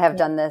 I have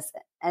done this.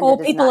 And or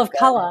people of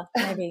color,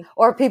 maybe.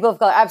 Or people of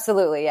color.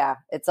 Absolutely. Yeah.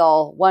 It's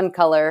all one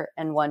color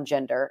and one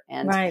gender.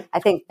 And right.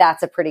 I think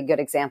that's a pretty good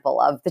example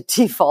of the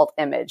default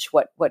image,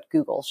 what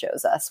Google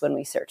shows us when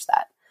we search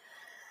that.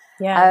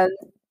 Yeah.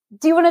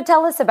 Do you want to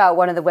tell us about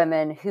one of the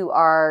women who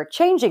are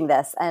changing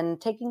this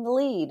and taking the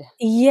lead?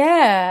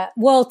 Yeah.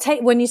 Well,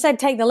 when you said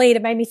take the lead,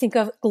 it made me think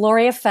of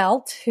Gloria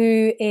Felt,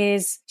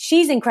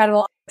 she's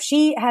incredible.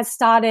 She has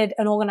started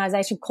an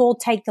organization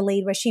called Take the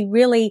Lead, where she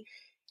really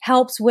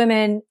helps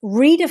women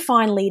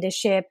redefine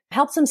leadership,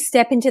 helps them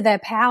step into their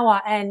power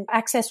and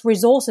access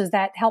resources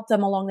that help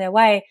them along their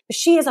way.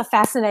 She has a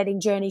fascinating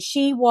journey.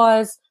 She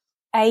was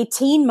a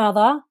teen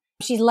mother.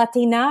 She's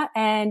Latina,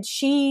 and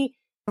she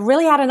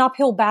really had an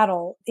uphill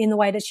battle in the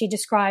way that she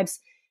describes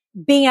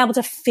being able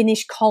to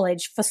finish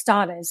college, for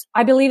starters.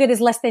 I believe it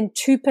is less than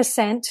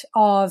 2%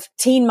 of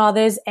teen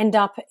mothers end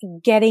up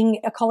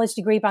getting a college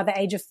degree by the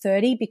age of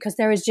 30 because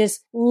there is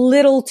just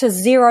little to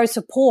zero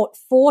support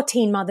for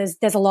teen mothers.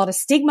 There's a lot of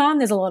stigma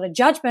and there's a lot of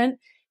judgment,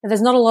 but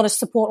there's not a lot of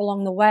support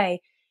along the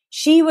way.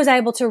 She was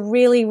able to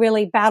really,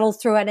 really battle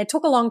through it. And it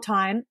took a long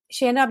time.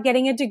 She ended up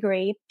getting a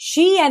degree.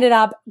 She ended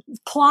up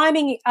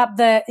climbing up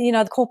the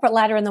corporate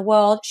ladder in the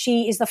world.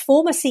 She is the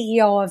former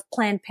CEO of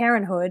Planned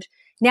Parenthood.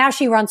 Now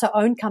she runs her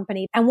own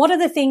company. And one of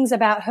the things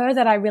about her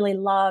that I really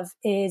love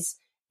is,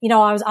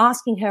 I was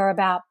asking her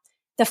about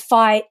the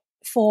fight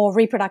for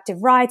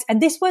reproductive rights.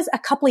 And this was a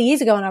couple of years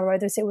ago when I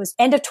wrote this. It was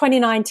end of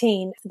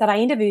 2019 that I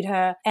interviewed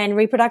her, and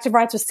reproductive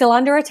rights was still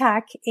under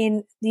attack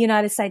in the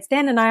United States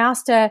then. And I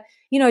asked her,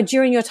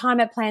 during your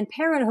time at Planned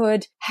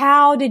Parenthood,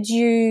 how did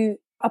you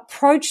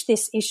approach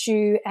this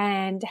issue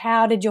and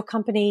how did your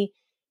company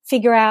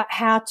figure out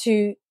how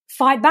to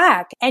fight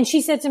back? And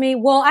she said to me,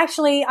 well,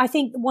 actually, I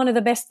think one of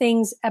the best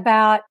things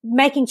about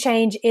making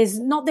change is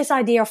not this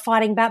idea of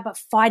fighting back, but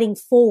fighting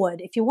forward.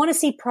 If you want to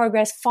see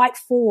progress, fight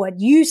forward.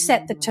 You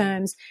set the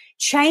terms,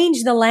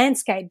 change the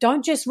landscape.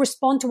 Don't just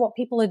respond to what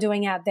people are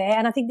doing out there.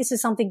 And I think this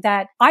is something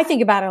that I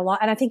think about a lot.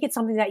 And I think it's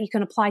something that you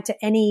can apply to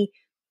any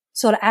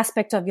sort of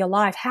aspect of your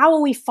life. How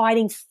are we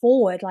fighting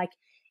forward? Like,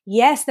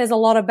 yes, there's a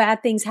lot of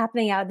bad things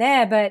happening out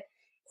there, but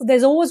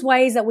there's always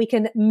ways that we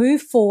can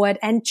move forward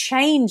and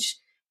change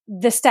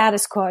the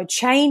status quo,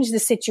 change the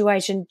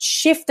situation,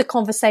 shift the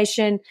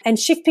conversation, and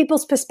shift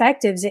people's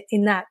perspectives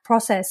in that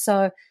process.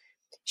 So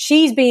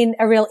she's been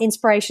a real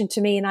inspiration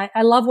to me, and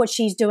I love what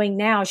she's doing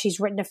now.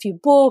 She's written a few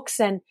books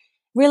and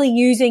really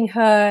using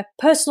her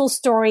personal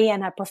story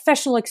and her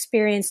professional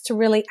experience to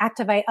really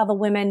activate other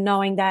women,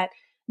 knowing that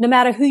no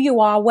matter who you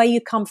are, where you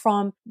come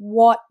from,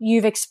 what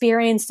you've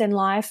experienced in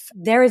life,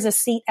 there is a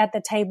seat at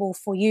the table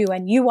for you,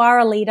 and you are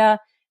a leader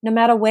no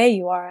matter where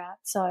you are at.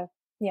 So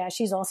yeah,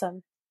 she's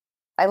awesome.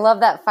 I love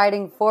that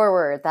fighting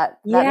forward. That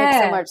makes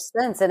so much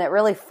sense. And it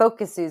really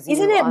focuses you.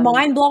 Isn't it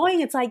mind blowing?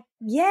 It's like,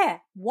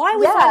 why are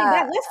we fighting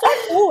back? Let's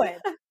fight forward.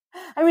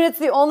 I mean, it's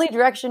the only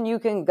direction you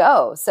can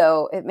go.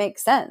 So it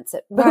makes sense.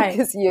 It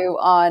focuses you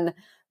on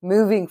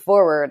moving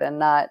forward and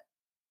not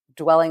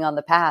dwelling on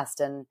the past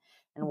and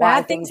why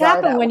bad things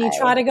happen when you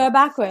try to go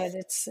backward.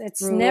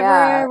 It's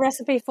never a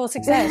recipe for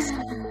success.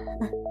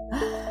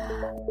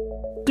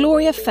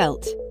 Gloria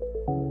Felt.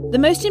 The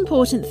most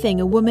important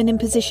thing a woman in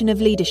position of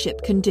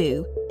leadership can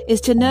do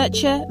is to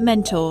nurture,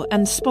 mentor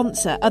and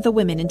sponsor other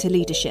women into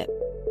leadership,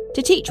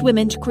 to teach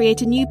women to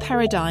create a new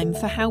paradigm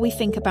for how we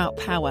think about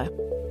power.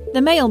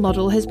 The male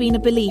model has been a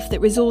belief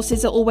that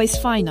resources are always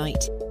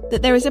finite,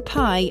 that there is a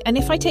pie and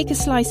if I take a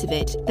slice of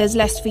it, there's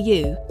less for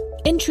you.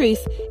 In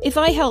truth, if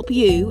I help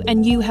you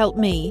and you help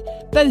me,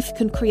 both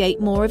can create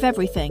more of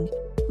everything.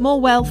 More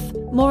wealth,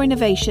 more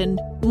innovation,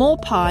 more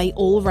pie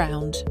all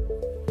round.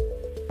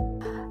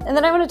 And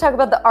then I want to talk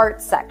about the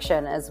arts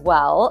section as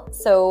well.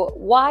 So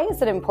why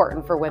is it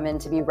important for women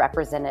to be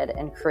represented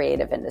in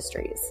creative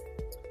industries?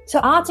 So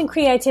arts and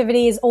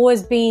creativity has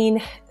always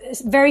been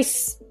very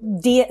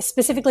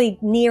specifically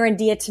near and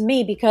dear to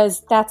me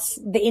because that's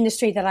the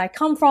industry that I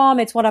come from.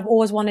 It's what I've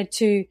always wanted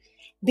to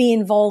be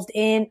involved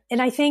in.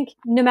 And I think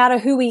no matter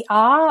who we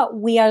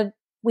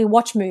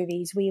watch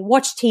movies, we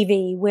watch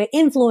TV, we're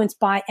influenced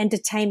by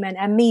entertainment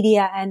and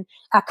media, and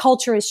our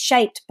culture is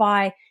shaped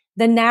by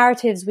the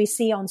narratives we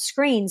see on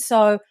screen.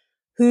 So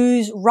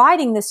who's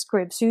writing the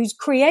scripts, who's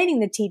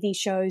creating the TV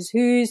shows,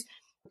 who's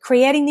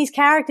creating these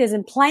characters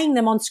and playing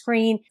them on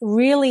screen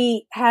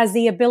really has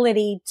the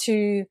ability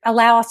to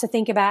allow us to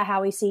think about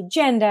how we see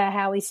gender,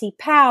 how we see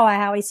power,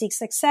 how we see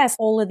success,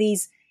 all of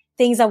these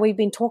things that we've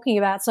been talking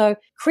about. So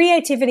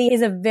creativity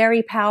is a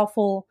very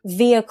powerful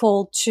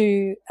vehicle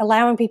to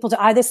allowing people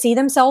to either see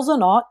themselves or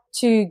not,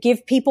 to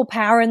give people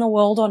power in the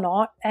world or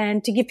not,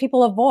 and to give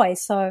people a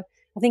voice. So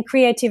I think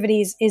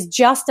creativity is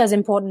just as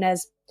important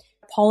as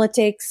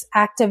politics,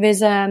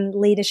 activism,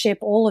 leadership,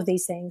 all of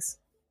these things.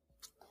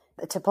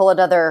 To pull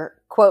another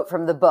quote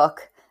from the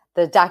book,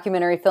 the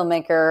documentary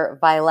filmmaker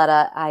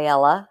Violeta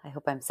Ayala. I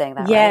hope I'm saying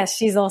that right. Yes,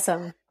 she's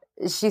awesome.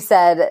 She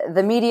said,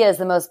 the media is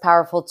the most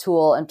powerful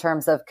tool in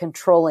terms of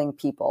controlling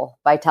people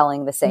by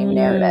telling the same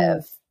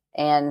narrative.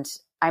 And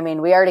I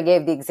mean, we already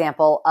gave the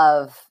example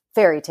of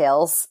fairy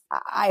tales.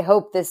 I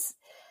hope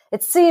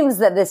it seems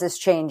that this is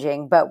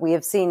changing, but we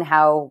have seen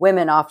how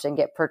women often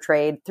get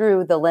portrayed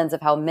through the lens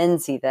of how men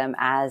see them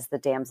as the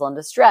damsel in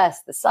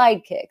distress, the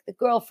sidekick, the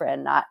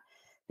girlfriend, not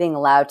being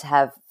allowed to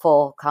have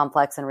full,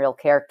 complex, and real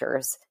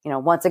characters.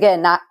 Once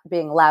again, not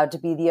being allowed to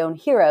be the own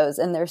heroes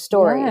in their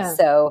stories. Yeah.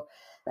 So,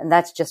 and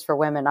that's just for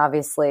women,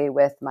 obviously,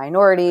 with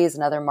minorities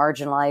and other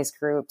marginalized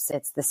groups,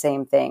 it's the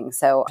same thing.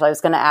 So I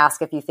was going to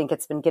ask if you think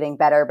it's been getting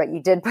better, but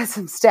you did put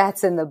some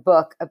stats in the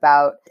book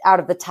about out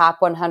of the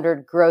top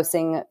 100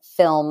 grossing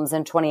films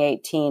in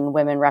 2018,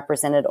 women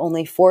represented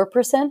only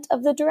 4%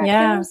 of the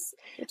directors.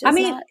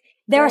 Yeah.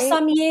 There are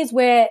some years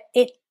where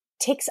it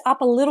ticks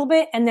up a little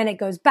bit and then it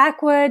goes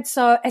backwards.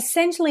 So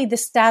essentially the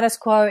status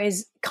quo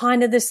is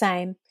kind of the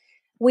same.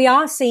 We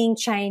are seeing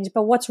change,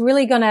 but what's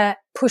really going to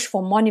push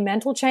for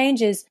monumental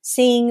change is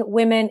seeing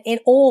women in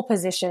all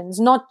positions,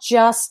 not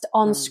just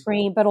on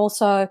screen, but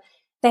also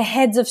the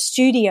heads of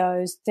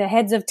studios, the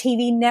heads of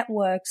TV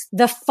networks,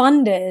 the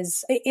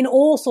funders in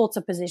all sorts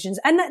of positions.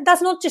 And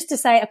that's not just to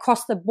say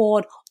across the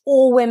board,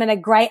 all women are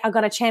great. I've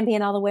got to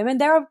champion other women.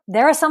 There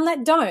are some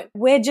that don't.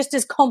 We're just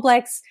as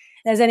complex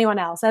as anyone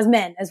else, as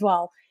men as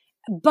well.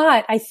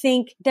 But I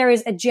think there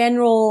is a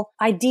general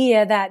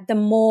idea that the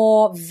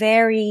more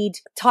varied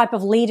type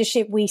of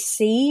leadership we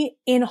see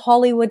in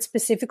Hollywood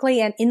specifically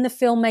and in the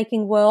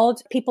filmmaking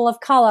world, people of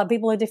color,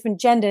 people of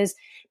different genders,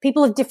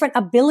 people of different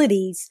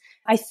abilities,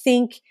 I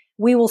think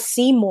we will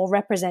see more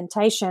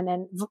representation.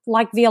 And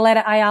like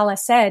Violeta Ayala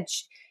said,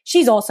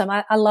 she's awesome.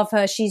 I love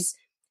her. She's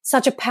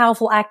such a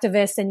powerful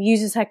activist and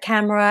uses her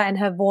camera and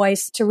her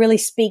voice to really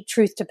speak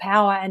truth to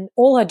power. And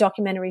all her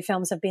documentary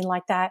films have been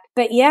like that.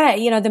 But yeah,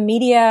 the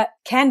media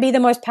can be the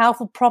most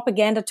powerful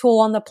propaganda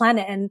tool on the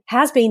planet and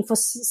has been for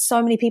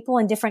so many people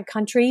in different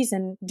countries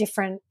and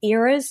different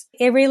eras.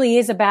 It really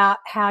is about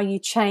how you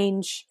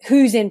change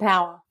who's in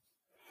power.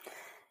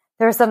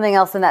 There was something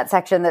else in that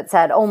section that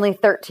said only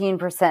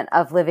 13%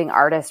 of living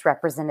artists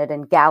represented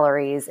in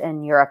galleries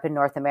in Europe and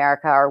North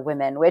America are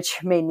women,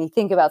 which made me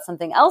think about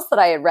something else that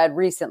I had read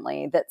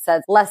recently that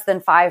said less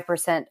than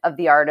 5% of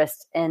the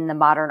artists in the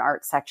modern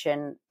art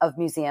section of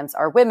museums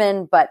are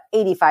women, but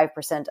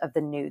 85% of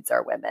the nudes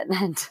are women.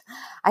 And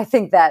I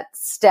think that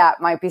stat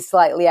might be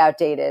slightly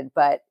outdated,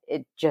 but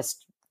it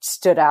just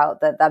stood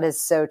out that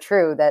is so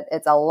true, that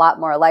it's a lot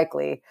more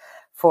likely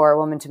for a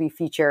woman to be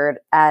featured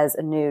as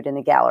a nude in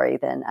a gallery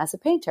than as a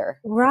painter.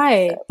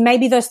 Right. So.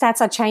 Maybe those stats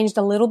are changed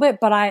a little bit,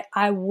 but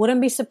I wouldn't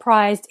be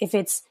surprised if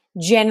it's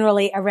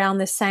generally around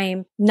the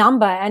same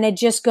number. And it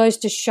just goes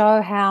to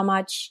show how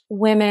much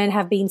women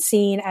have been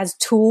seen as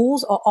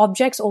tools or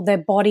objects, or their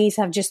bodies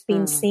have just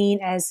been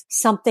seen as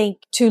something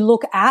to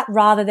look at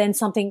rather than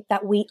something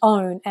that we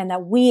own and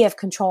that we have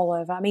control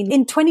over. I mean,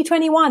 in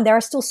 2021, there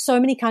are still so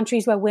many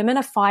countries where women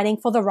are fighting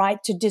for the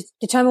right to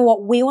determine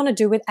what we want to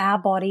do with our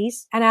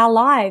bodies and our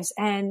lives.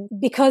 And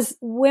because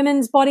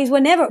women's bodies were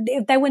never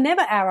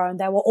our own,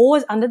 they were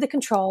always under the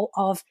control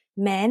of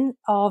men,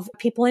 of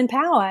people in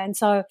power. And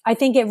so I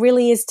think it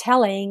really is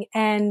telling,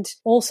 and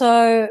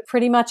also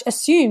pretty much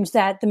assumes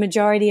that the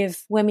majority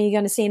of women you're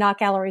going to see in art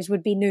galleries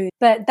would be nude.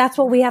 But that's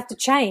what we have to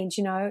change,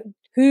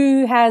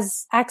 who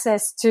has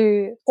access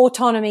to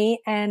autonomy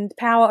and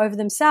power over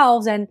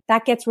themselves, and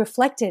that gets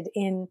reflected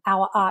in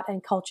our art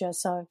and culture.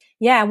 So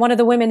yeah, one of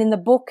the women in the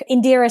book,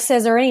 Indira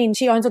Cesarine,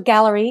 she owns a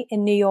gallery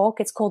in New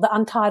York. It's called the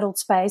Untitled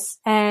Space,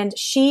 and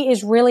she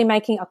is really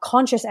making a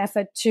conscious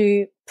effort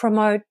to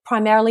promote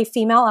primarily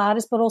female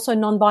artists, but also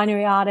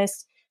non-binary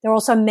artists. There are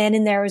also men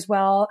in there as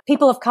well.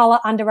 People of color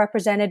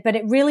underrepresented, but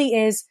it really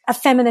is a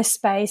feminist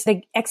space.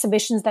 The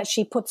exhibitions that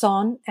she puts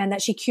on and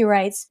that she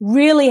curates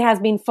really has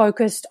been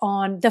focused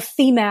on the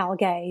female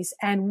gaze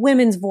and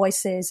women's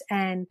voices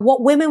and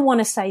what women want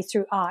to say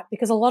through art,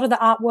 because a lot of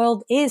the art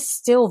world is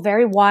still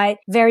very white,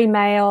 very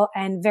male,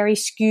 and very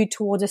skewed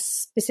towards a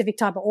specific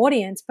type of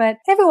audience. But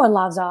everyone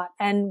loves art,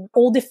 and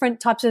all different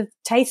types of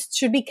tastes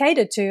should be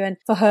catered to. And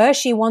for her,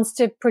 she wants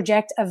to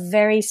project a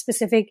very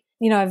specific,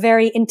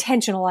 very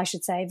intentional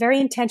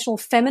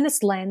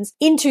feminist lens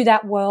into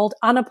that world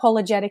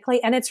unapologetically.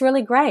 And it's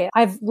really great.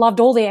 I've loved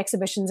all the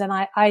exhibitions, and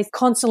I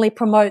constantly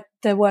promote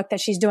the work that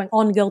she's doing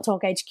on Girl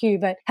Talk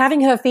HQ. But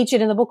having her featured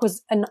in the book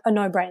was a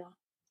no-brainer.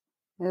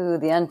 Ooh,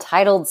 the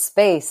Untitled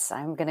Space.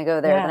 I'm going to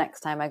go there the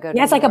next time I go to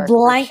New it's like York, a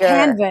blank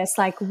canvas.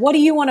 Like, what do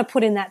you want to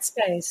put in that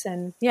space?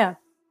 And yeah.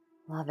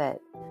 Love it.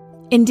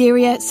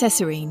 Indira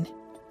Cesarine.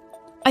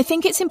 I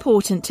think it's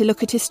important to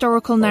look at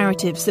historical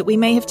narratives that we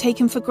may have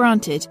taken for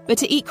granted,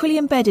 but are equally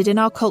embedded in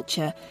our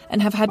culture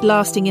and have had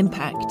lasting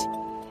impact.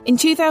 In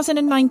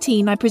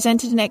 2019, I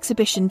presented an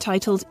exhibition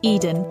titled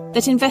Eden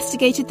that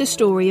investigated the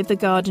story of the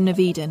Garden of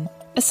Eden.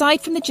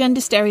 Aside from the gender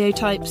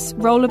stereotypes,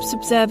 role of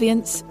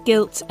subservience,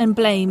 guilt and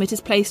blame it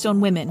has placed on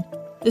women,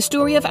 The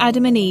story of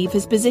Adam and Eve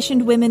has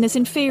positioned women as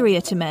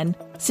inferior to men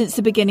since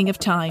the beginning of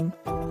time.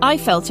 I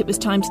felt it was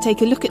time to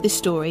take a look at this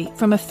story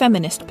from a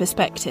feminist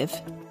perspective.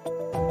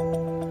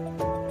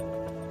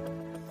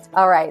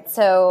 All right,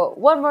 so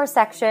one more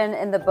section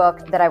in the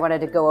book that I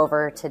wanted to go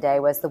over today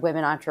was the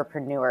women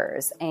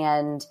entrepreneurs.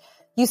 And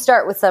you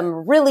start with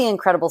some really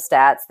incredible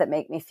stats that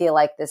make me feel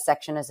like this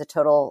section is a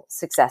total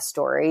success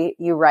story.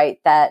 You write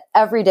that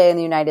every day in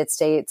the United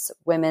States,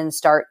 women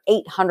start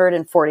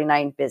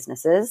 849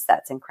 businesses.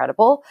 That's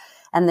incredible.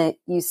 And that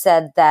you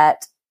said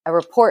that a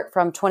report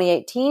from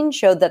 2018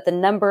 showed that the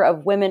number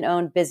of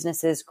women-owned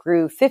businesses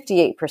grew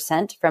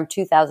 58% from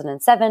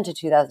 2007 to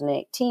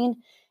 2018.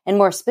 And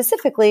more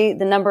specifically,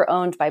 the number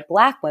owned by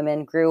Black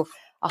women grew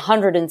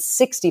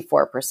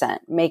 164%,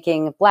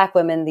 making Black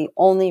women the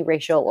only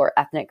racial or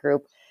ethnic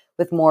group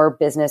with more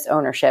business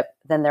ownership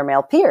than their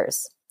male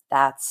peers.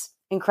 That's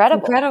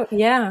incredible.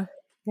 Yeah.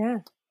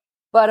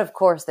 But of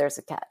course, there's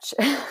a catch.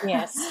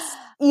 Yes.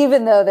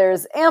 Even though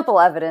there's ample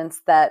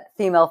evidence that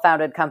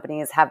female-founded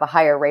companies have a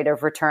higher rate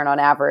of return on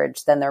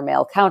average than their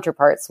male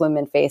counterparts,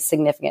 women face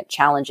significant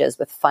challenges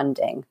with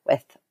funding,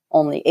 with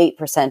only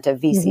 8% of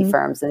VC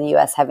firms in the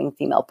U.S. having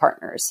female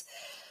partners.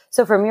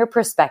 So from your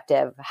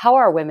perspective, how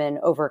are women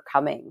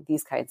overcoming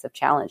these kinds of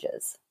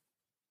challenges?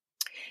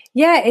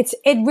 Yeah, it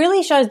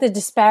really shows the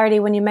disparity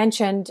when you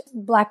mentioned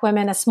Black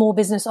women as small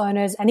business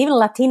owners, and even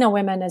Latina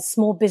women as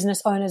small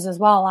business owners as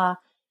well are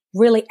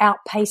really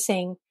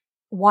outpacing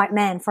white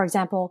men, for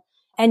example.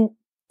 And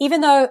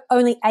even though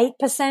only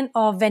 8%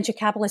 of venture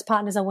capitalist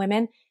partners are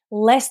women,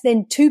 less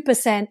than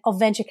 2% of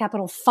venture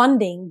capital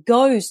funding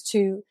goes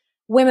to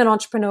women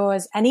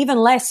entrepreneurs, and even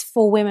less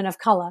for women of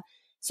color.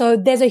 So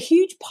there's a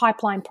huge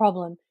pipeline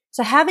problem.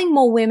 So having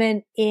more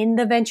women in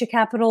the venture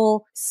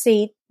capital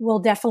seat will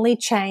definitely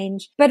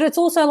change. But it's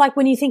also like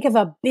when you think of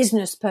a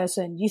business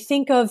person, you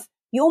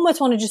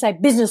almost want to just say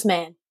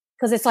businessman,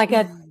 because it's like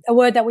a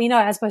word that we know,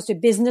 as opposed to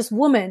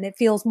businesswoman. It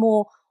feels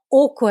more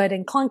awkward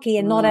and clunky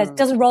and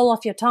doesn't roll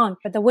off your tongue.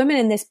 But the women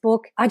in this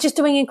book are just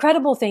doing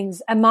incredible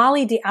things.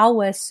 Amali de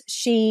Alwis,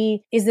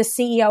 she is the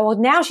CEO, or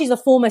now she's a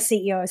former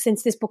CEO.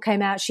 Since this book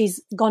came out, she's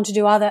gone to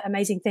do other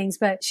amazing things,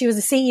 but she was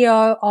the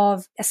CEO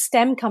of a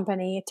STEM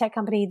company, a tech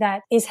company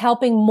that is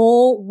helping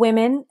more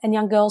women and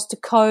young girls to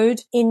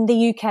code in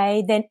the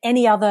UK than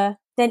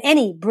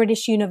any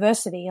British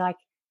university. Like,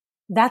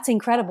 that's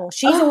incredible.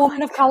 She's a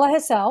woman of color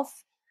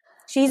herself.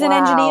 She's an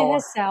engineer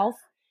herself.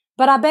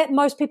 But I bet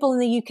most people in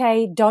the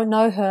UK don't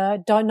know her,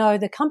 don't know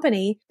the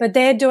company, but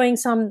they're doing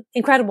some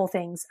incredible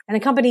things. And the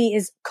company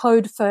is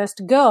Code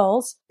First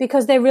Girls,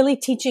 because they're really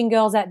teaching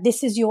girls that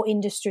this is your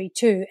industry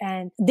too.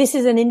 And this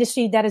is an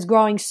industry that is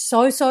growing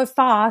so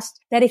fast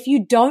that if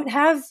you don't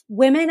have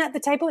women at the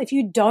table, if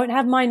you don't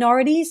have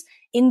minorities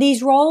in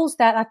these roles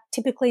that are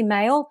typically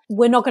male,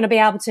 we're not going to be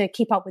able to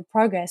keep up with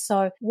progress.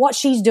 So what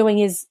she's doing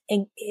is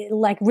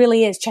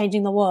really is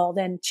changing the world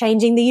and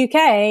changing the UK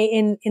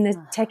in the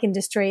tech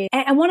industry.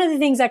 And one of the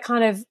things that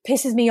kind of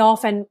pisses me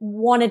off and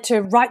wanted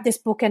to write this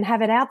book and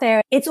have it out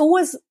there, it's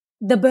always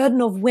the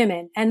burden of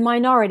women and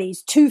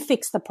minorities to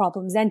fix the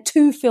problems and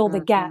to fill the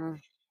gap.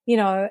 You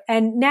know,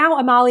 and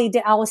now Amali de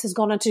Alwis has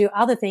gone on to do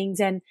other things,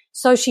 and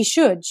so she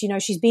should. You know,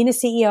 she's been a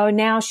CEO.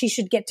 Now she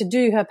should get to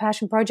do her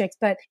passion projects.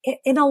 But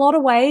in a lot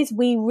of ways,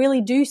 we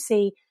really do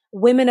see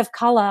women of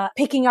color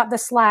picking up the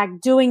slack,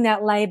 doing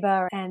that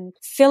labor and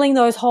filling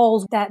those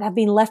holes that have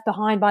been left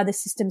behind by the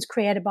systems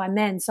created by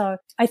men. So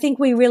I think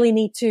we really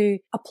need to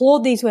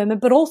applaud these women,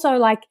 but also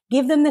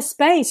give them the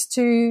space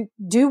to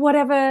do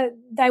whatever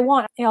they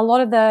want. You know, a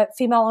lot of the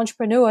female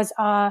entrepreneurs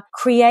are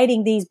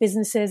creating these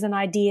businesses and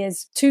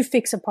ideas to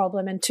fix a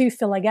problem and to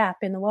fill a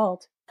gap in the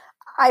world.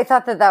 I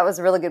thought that was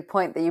a really good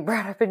point that you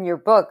brought up in your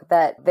book,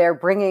 that they're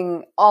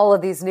bringing all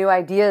of these new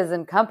ideas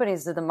and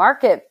companies to the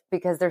market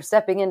because they're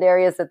stepping into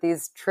areas that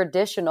these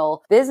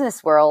traditional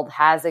business world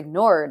has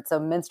ignored. So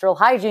menstrual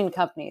hygiene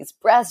companies,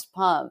 breast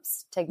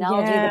pumps,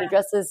 technology that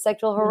addresses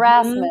sexual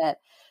harassment,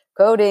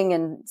 coding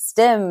and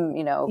STEM,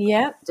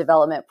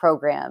 development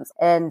programs.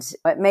 And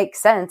it makes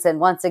sense.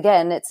 And once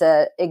again, it's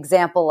an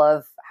example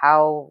of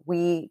how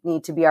we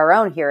need to be our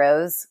own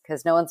heroes,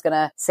 because no one's going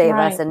to save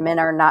us, and men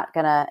are not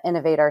going to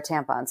innovate our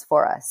tampons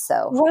for us.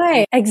 So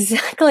right,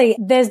 exactly.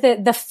 There's the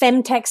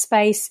femtech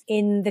space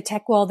in the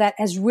tech world that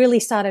has really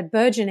started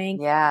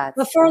burgeoning. Yeah,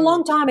 but for a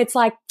long time, it's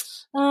like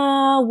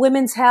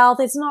women's health.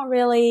 It's not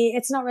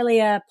really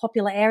a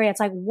popular area.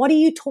 It's like, what are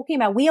you talking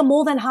about? We are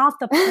more than half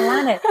the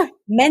planet.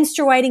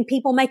 Menstruating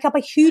people make up a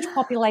huge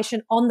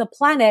population on the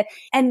planet,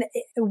 and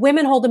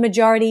women hold the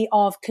majority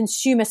of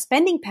consumer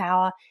spending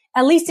power,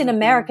 at least in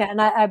America.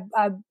 And I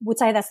would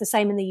say that's the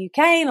same in the UK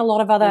and a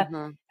lot of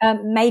other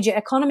major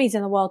economies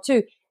in the world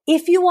too.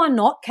 If you are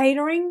not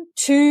catering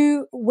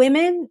to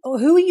women,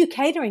 who are you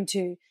catering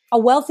to? A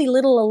wealthy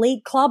little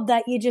elite club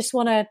that you just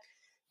want to,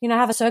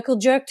 have a circle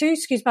jerk to,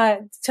 excuse my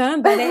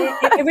term, but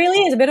it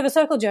really is a bit of a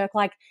circle jerk.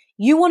 Like,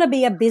 you want to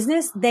be a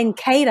business, then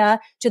cater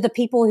to the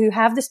people who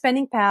have the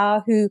spending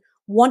power, who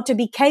want to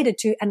be catered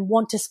to and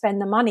want to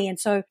spend the money. And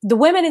so the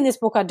women in this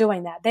book are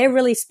doing that. They're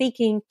really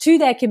speaking to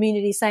their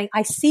community saying,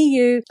 I see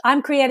you.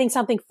 I'm creating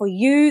something for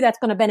you that's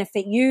going to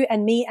benefit you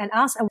and me and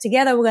us. And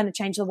together we're going to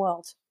change the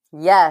world.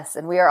 Yes.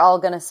 And we are all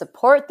going to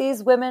support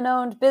these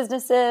women-owned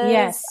businesses.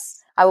 Yes.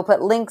 I will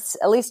put links,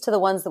 at least to the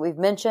ones that we've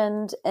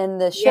mentioned, in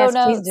the show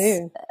notes. Please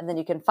do. And then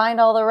you can find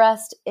all the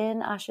rest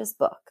in Asha's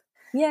book.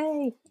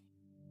 Yay.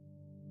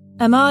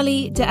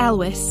 Amali de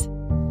Alwis.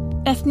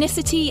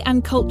 Ethnicity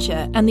and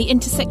culture and the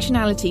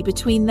intersectionality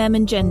between them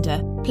and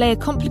gender play a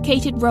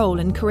complicated role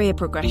in career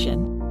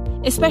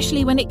progression,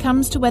 especially when it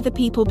comes to whether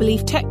people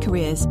believe tech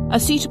careers are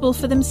suitable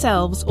for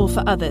themselves or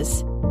for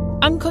others.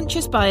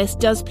 Unconscious bias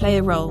does play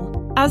a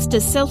role, as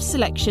does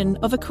self-selection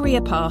of a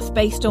career path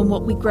based on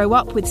what we grow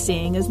up with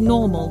seeing as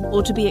normal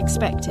or to be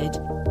expected.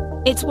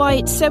 It's why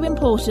it's so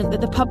important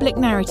that the public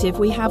narrative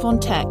we have on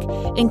tech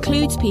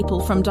includes people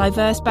from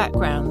diverse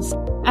backgrounds,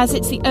 as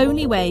it's the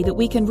only way that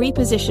we can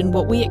reposition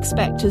what we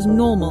expect as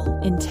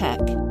normal in tech.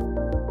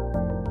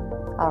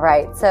 All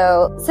right.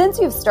 So since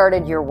you've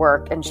started your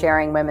work in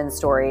sharing women's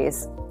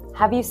stories,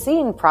 have you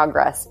seen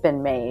progress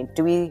been made?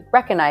 Do we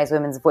recognize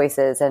women's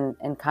voices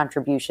and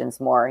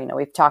contributions more? You know,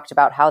 we've talked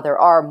about how there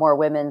are more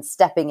women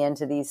stepping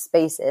into these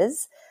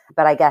spaces,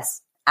 but I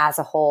guess as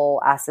a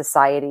whole, as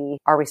society,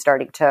 are we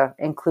starting to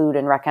include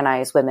and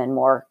recognize women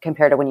more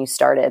compared to when you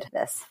started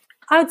this?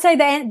 I would say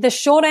the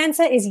short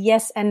answer is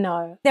yes and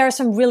no. There are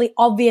some really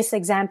obvious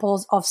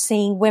examples of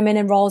seeing women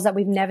in roles that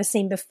we've never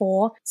seen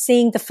before.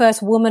 Seeing the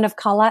first woman of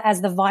color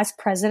as the vice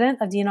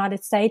president of the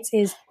United States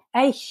is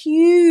a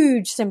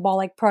huge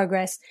symbolic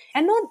progress.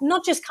 And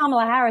not just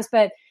Kamala Harris,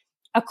 but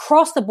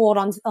across the board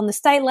on the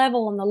state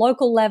level, on the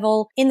local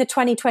level. In the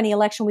 2020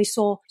 election, we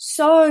saw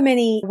so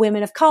many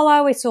women of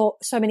color. We saw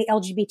so many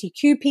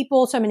LGBTQ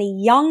people, so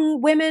many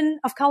young women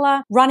of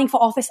color running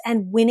for office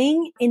and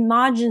winning in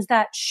margins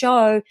that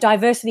show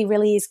diversity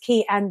really is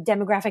key and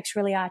demographics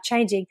really are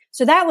changing.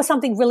 So that was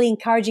something really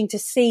encouraging to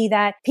see,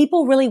 that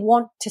people really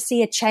want to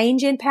see a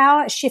change in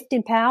power, a shift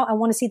in power, and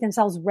want to see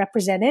themselves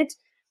represented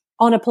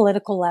on a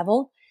political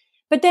level.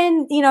 But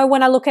then, you know,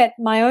 when I look at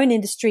my own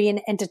industry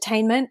in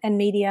entertainment and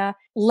media,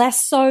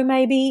 less so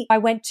maybe. I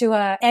went to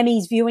a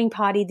Emmys viewing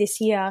party this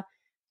year,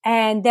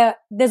 and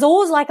there's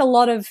always like a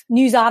lot of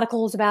news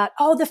articles about,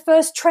 the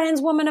first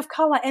trans woman of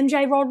color,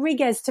 MJ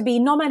Rodriguez, to be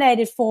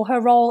nominated for her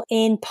role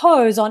in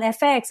Pose on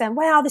FX. And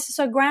wow, this is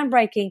so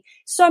groundbreaking.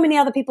 So many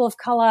other people of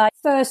color,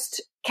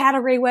 first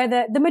category where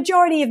the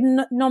majority of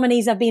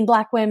nominees have been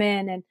Black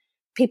women and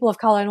people of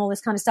color and all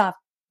this kind of stuff.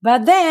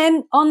 But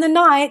then on the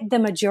night, the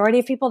majority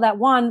of people that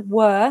won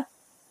were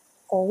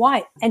all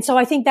white. And so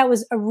I think that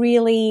was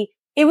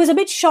it was a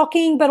bit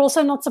shocking, but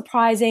also not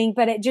surprising.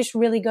 But it just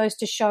really goes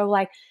to show,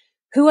 like,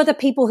 who are the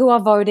people who are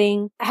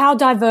voting? How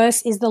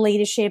diverse is the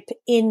leadership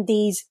in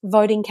these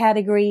voting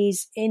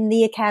categories in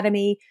the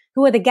academy?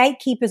 Who are the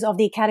gatekeepers of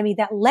the academy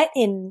that let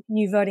in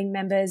new voting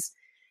members?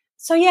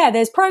 So yeah,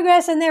 there's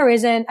progress and there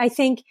isn't. I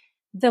think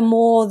the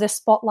more the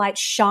spotlight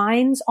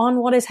shines on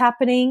what is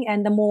happening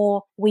and the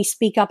more we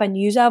speak up and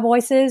use our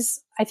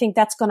voices, I think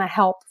that's going to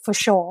help for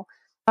sure.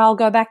 I'll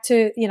go back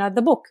to,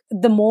 the book.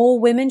 The more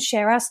women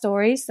share our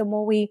stories, the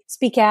more we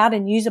speak out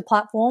and use the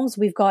platforms.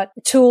 We've got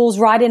tools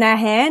right in our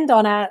hand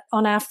on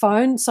our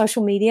phone,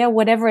 social media,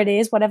 whatever it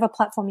is, whatever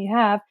platform you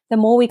have. The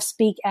more we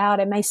speak out,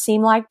 it may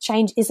seem like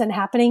change isn't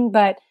happening,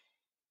 but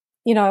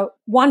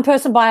one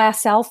person by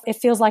ourselves, it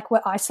feels like we're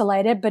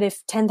isolated. But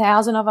if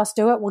 10,000 of us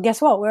do it, well, guess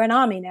what? We're an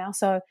army now.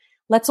 So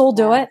let's all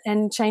do it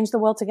and change the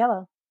world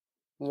together.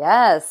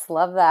 Yes.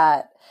 Love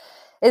that.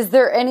 Is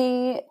there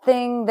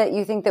anything that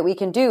you think that we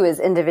can do as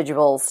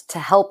individuals to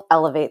help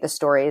elevate the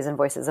stories and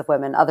voices of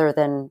women other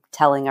than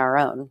telling our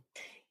own?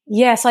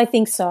 Yes, I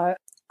think so.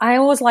 I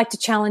always like to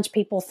challenge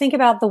people. Think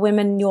about the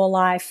women in your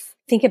life.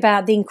 Think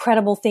about the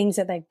incredible things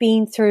that they've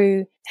been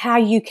through, how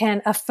you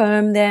can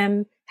affirm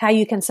them, how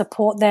you can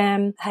support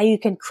them, how you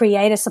can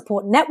create a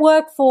support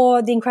network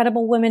for the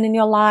incredible women in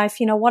your life.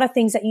 What are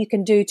things that you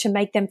can do to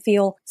make them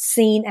feel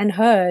seen and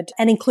heard,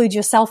 and include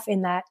yourself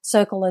in that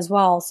circle as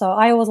well. So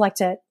I always like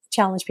to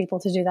challenge people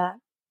to do that.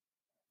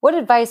 What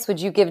advice would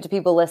you give to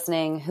people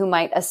listening who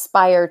might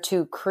aspire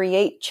to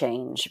create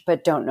change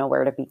but don't know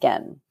where to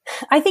begin?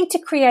 I think to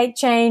create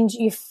change,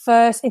 you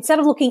first, instead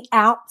of looking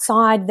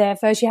outside there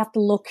first, you have to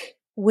look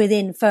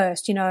within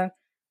first.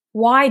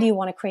 Why do you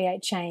want to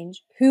create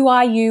change? Who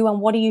are you and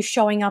what are you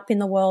showing up in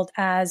the world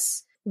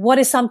as? What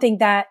is something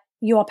that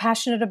you are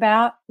passionate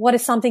about? What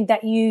is something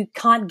that you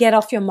can't get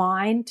off your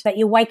mind, that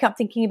you wake up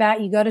thinking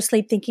about, you go to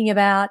sleep thinking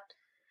about?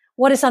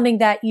 What is something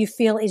that you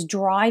feel is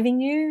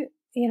driving you,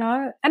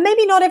 And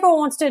maybe not everyone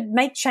wants to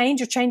make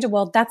change or change the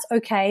world. That's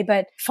okay.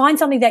 But find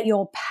something that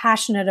you're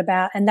passionate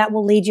about, and that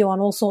will lead you on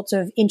all sorts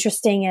of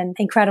interesting and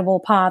incredible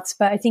paths.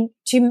 But I think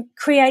to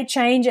create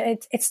change,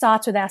 it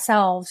starts with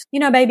ourselves.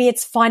 Maybe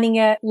it's finding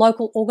a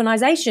local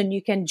organization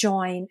you can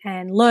join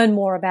and learn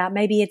more about.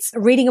 Maybe it's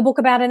reading a book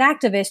about an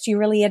activist you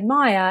really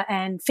admire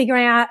and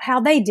figuring out how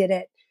they did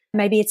it.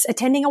 Maybe it's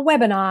attending a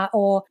webinar,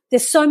 or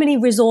there's so many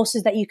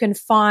resources that you can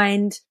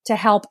find to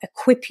help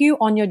equip you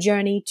on your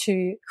journey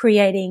to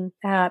creating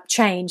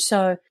change.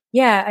 So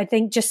yeah, I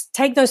think just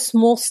take those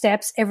small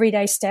steps,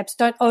 everyday steps.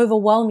 Don't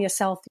overwhelm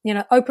yourself.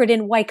 Oprah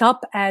didn't wake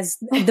up as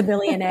the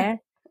billionaire.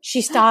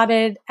 She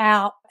started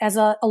out as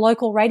a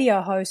local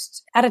radio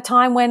host at a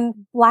time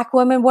when Black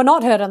women were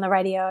not heard on the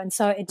radio. And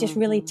so it just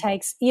really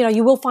takes,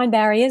 you will find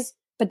barriers,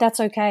 but that's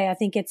okay. I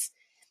think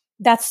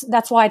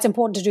that's why it's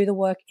important to do the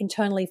work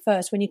internally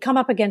first. When you come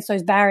up against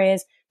those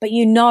barriers, but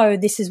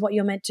this is what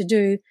you're meant to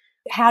do,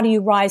 how do you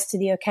rise to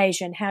the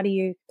occasion? How do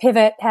you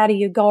pivot? How do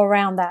you go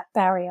around that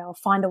barrier or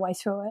find a way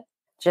through it?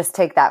 Just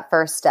take that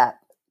first step.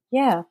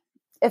 Yeah.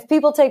 If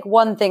people take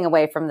one thing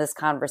away from this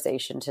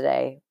conversation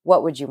today,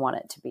 what would you want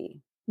it to be?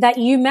 That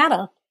you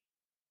matter.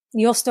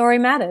 Your story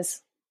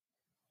matters.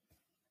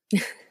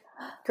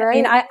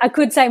 Great. I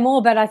could say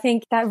more, but I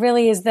think that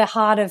really is the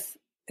heart of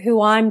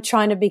who I'm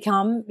trying to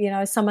become,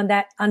 someone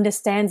that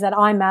understands that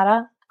I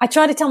matter. I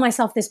try to tell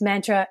myself this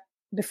mantra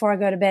before I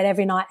go to bed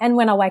every night and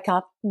when I wake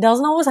up. It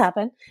doesn't always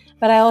happen,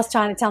 but I always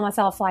try to tell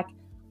myself, like,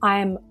 I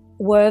am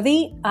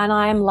worthy and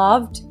I am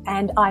loved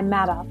and I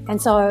matter.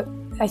 And so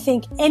I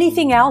think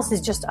anything else is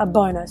just a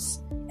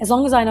bonus. As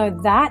long as I know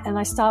that and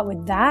I start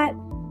with that,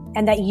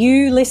 and that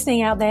you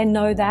listening out there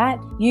know that,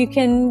 you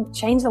can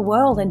change the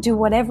world and do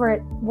whatever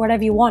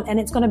you want. And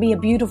it's going to be a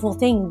beautiful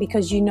thing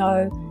because you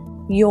know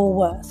your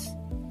worth.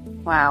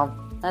 Wow,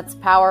 that's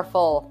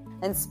powerful.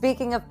 And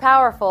speaking of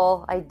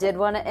powerful, I did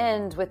want to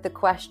end with the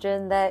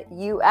question that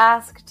you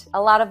asked a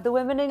lot of the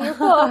women in your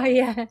book. Oh,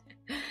 yeah.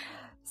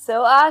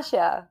 So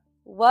Asha,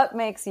 what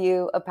makes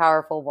you a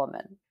powerful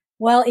woman?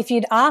 Well, if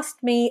you'd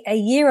asked me a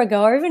year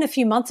ago or even a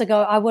few months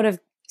ago, I would have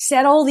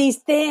said all these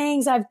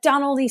things. I've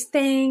done all these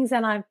things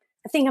and I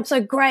think I'm so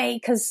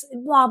great because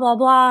blah, blah,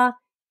 blah.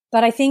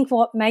 But I think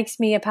what makes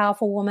me a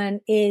powerful woman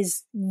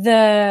is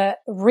the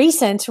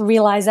recent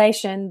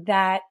realization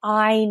that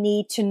I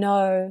need to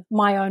know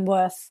my own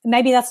worth.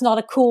 Maybe that's not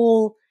a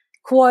cool,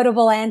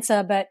 quotable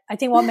answer, but I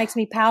think what makes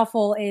me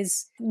powerful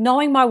is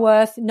knowing my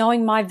worth,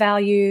 knowing my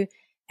value,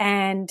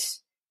 and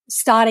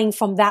starting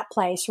from that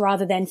place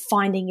rather than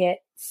finding it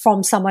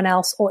from someone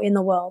else or in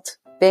the world.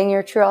 Being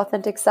your true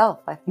authentic self.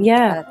 I think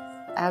that's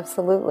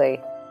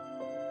absolutely.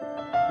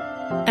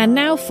 And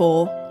now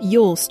for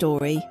Your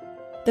Story,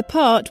 the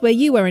part where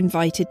you are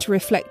invited to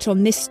reflect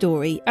on this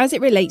story as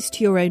it relates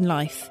to your own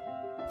life.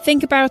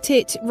 Think about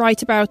it,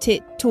 write about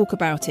it, talk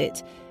about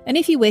it, and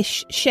if you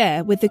wish,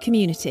 share with the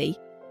community.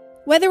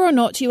 Whether or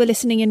not you are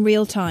listening in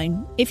real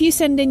time, if you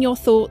send in your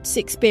thoughts,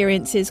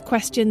 experiences,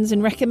 questions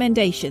and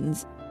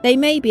recommendations, they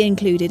may be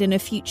included in a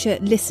future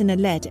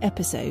listener-led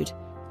episode.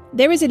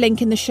 There is a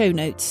link in the show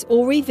notes,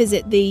 or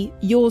revisit the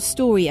Your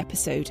Story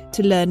episode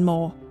to learn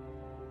more.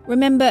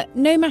 Remember,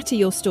 no matter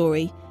your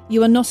story,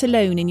 you are not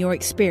alone in your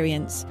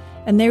experience,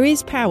 and there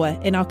is power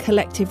in our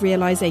collective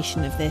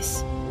realization of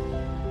this.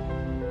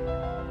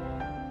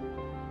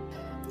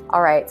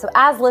 All right, so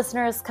as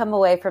listeners come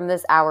away from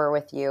this hour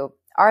with you,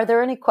 are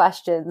there any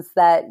questions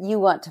that you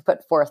want to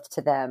put forth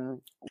to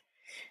them?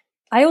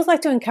 I always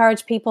like to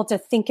encourage people to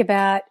think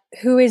about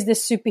who is the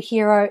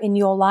superhero in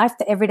your life,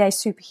 the everyday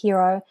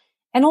superhero,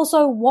 and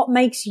also what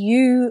makes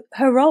you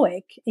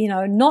heroic,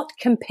 not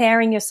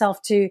comparing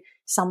yourself to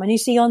someone you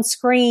see on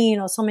screen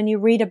or someone you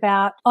read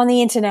about on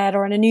the internet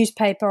or in a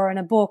newspaper or in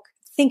a book.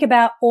 Think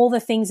about all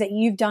the things that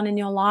you've done in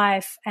your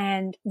life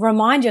and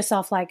remind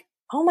yourself, like,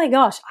 oh my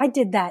gosh, I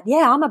did that.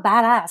 Yeah, I'm a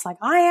badass. Like,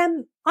 I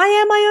am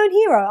my own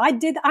hero.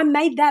 I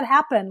made that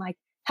happen. Like,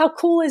 how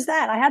cool is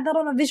that? I had that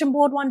on a vision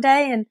board one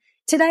day and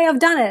today I've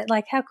done it.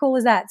 Like, how cool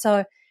is that?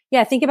 So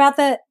yeah, think about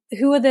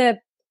who are the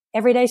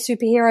everyday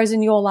superheroes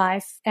in your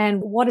life and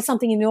what is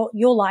something in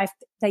your life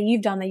that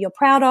you've done that you're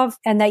proud of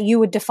and that you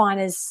would define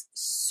as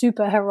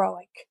super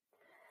heroic.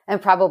 And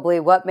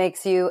probably what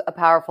makes you a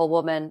powerful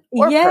woman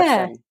or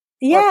person.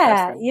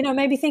 Yeah.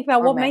 Maybe think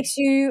about what makes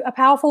you a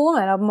powerful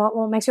woman or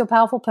what makes you a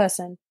powerful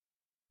person.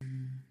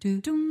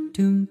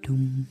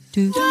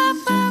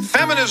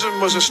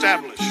 Feminism was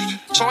established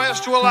so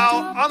as to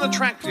allow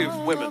unattractive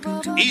women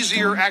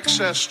easier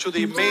access to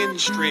the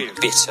mainstream.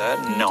 Bitter,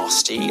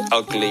 nasty,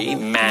 ugly,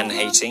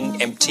 man-hating,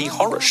 empty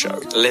horror show.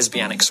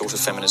 Lesbianic sort of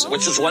feminism.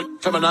 Which is what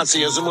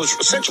feminazism was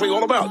essentially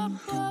all about.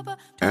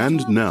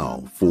 And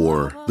now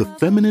for The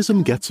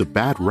Feminism Gets a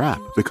Bad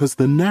Rap Because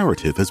the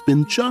Narrative Has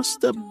Been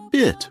Just a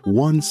Bit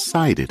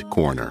One-Sided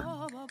corner.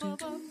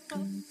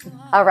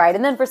 All right,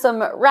 and then for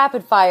some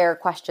rapid-fire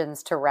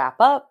questions to wrap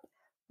up,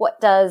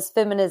 what does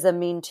feminism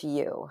mean to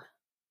you?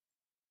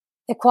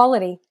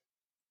 Equality.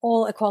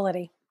 All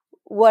equality.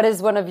 What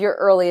is one of your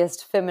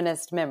earliest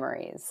feminist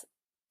memories?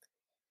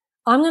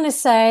 I'm going to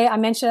say, I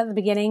mentioned at the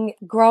beginning,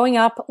 growing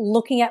up,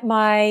 looking at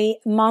my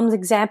mom's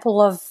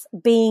example of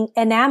being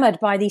enamored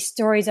by these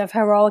stories of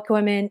heroic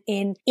women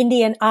in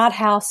Indian art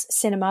house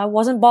cinema. It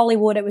wasn't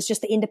Bollywood, it was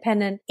just the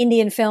independent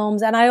Indian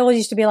films. And I always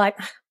used to be like,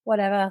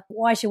 whatever,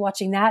 why is she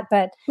watching that?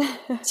 But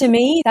to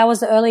me, that was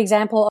the early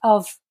example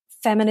of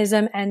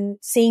feminism and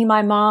seeing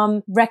my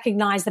mom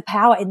recognize the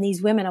power in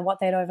these women and what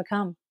they'd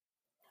overcome.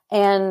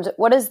 And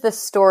what is the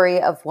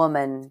story of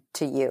woman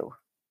to you?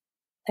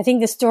 I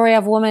think the story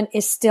of woman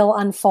is still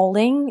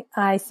unfolding.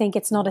 I think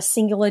it's not a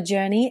singular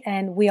journey,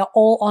 and we are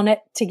all on it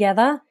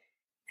together.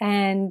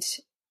 And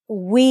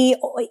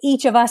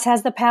each of us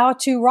has the power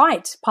to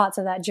write parts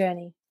of that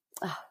journey.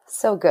 Oh,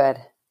 so good.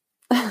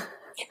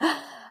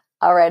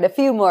 All right, a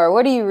few more.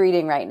 What are you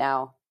reading right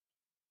now?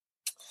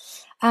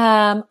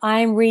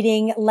 I'm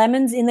reading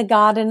Lemons in the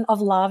Garden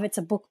of Love. It's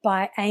a book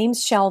by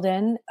Ames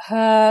Sheldon.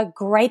 Her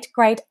great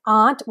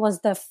aunt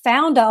was the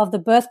founder of the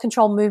birth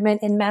control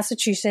movement in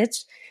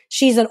Massachusetts.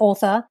 She's an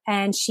author,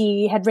 and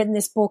she had written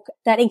this book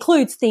that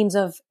includes themes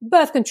of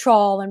birth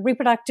control and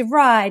reproductive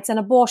rights and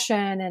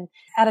abortion, and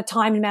at a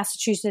time in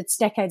Massachusetts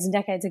decades and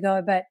decades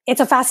ago. But it's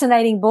a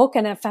fascinating book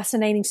and a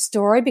fascinating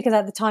story, because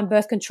at the time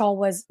birth control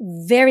was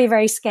very,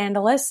 very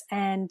scandalous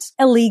and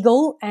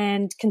illegal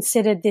and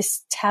considered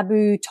this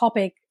taboo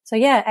topic. So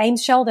yeah,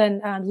 Ames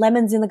Sheldon,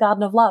 Lemons in the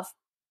Garden of Love.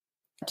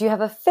 Do you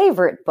have a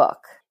favorite book?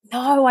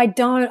 No, I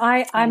don't.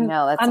 I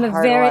know that's a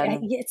hard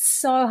one. It's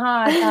so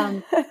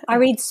hard. I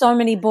read so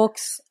many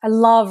books. I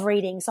love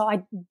reading, so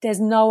there's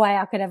no way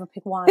I could ever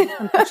pick one,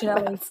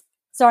 unfortunately.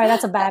 Sorry,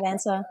 that's a bad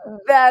answer.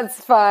 That's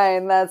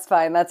fine.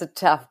 That's a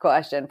tough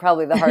question.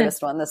 Probably the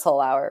hardest one this whole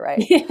hour,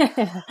 right?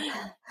 Yeah.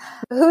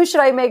 Who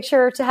should I make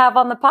sure to have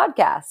on the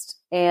podcast?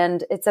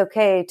 And it's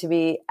okay to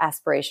be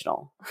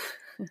aspirational.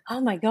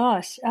 Oh my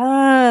gosh.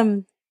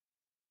 Amanda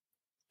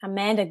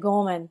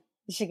Gorman.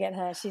 You should get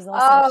her. She's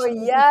awesome. Oh,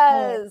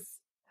 yes.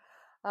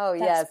 Oh,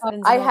 yes.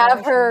 I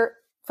have her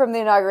from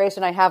the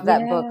inauguration. I have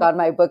that book on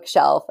my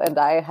bookshelf, and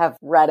I have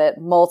read it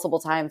multiple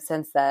times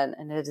since then.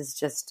 And it is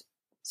just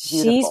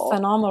beautiful. She's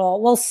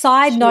phenomenal. Well,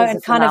 side note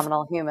and kind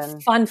of human.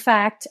 Fun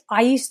fact,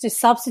 I used to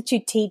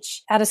substitute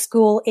teach at a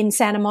school in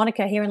Santa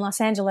Monica here in Los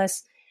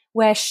Angeles,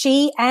 where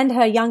she and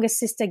her younger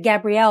sister,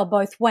 Gabrielle,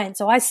 both went.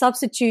 So I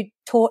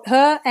taught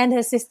her and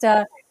her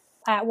sister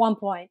at one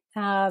point.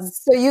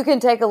 So you can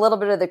take a little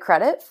bit of the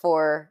credit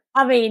for...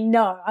 I mean,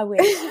 no, I wish.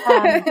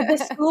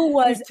 The school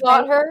was... You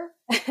taught her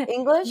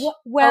English?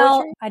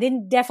 Well, poetry? I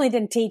definitely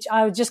didn't teach.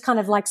 I was just kind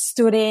of like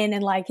stood in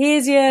and like,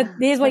 here's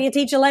what your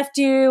teacher left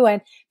you.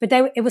 But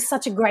it was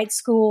such a great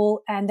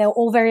school, and they were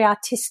all very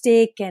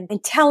artistic and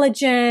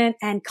intelligent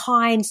and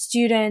kind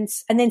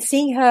students. And then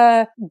seeing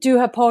her do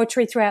her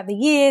poetry throughout the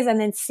years, and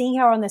then seeing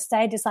her on the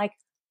stage, it's like,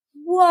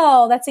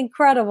 whoa, that's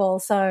incredible.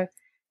 So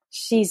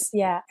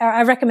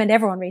I recommend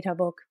everyone read her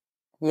book.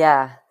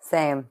 Yeah,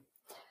 same.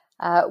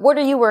 What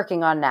are you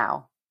working on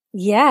now?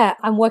 Yeah,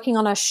 I'm working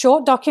on a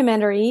short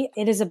documentary.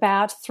 It is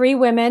about 3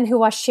 women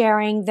who are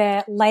sharing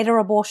their later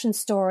abortion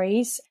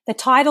stories. The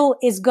title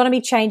is going to be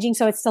changing,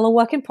 so it's still a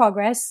work in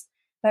progress,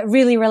 but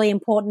really, really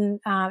important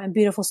and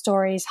beautiful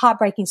stories,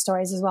 heartbreaking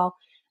stories as well.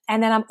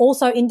 And then I'm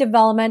also in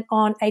development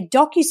on a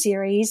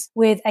docuseries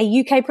with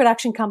a UK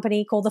production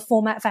company called The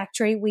Format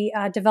Factory. We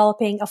are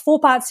developing a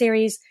 4-part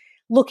series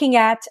looking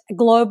at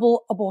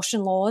global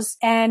abortion laws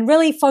and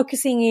really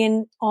focusing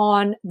in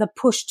on the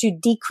push to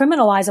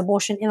decriminalize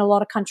abortion in a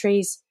lot of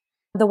countries,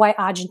 the way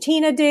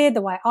Argentina did,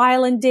 the way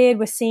Ireland did.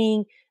 We're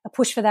seeing a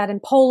push for that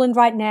in Poland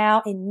right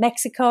now, in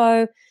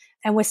Mexico,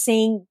 and we're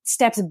seeing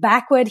steps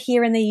backward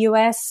here in the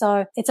US.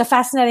 So it's a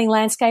fascinating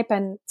landscape,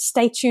 and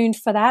stay tuned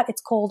for that.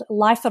 It's called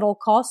Life at All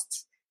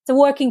Costs. It's a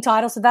working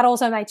title, so that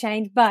also may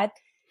change, but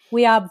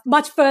we are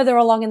much further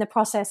along in the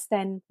process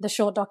than the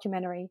short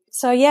documentary.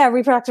 So yeah,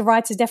 reproductive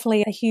rights is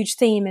definitely a huge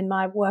theme in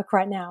my work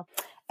right now.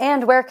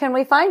 And where can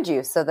we find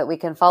you so that we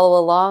can follow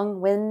along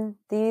when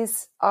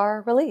these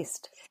are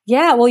released?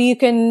 Yeah, well, you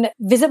can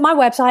visit my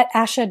website,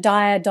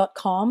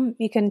 ashadahya.com.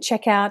 You can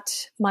check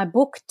out my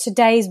book,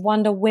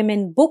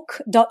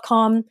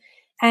 todayswonderwomenbook.com,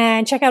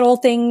 and check out all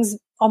things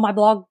on my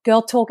blog,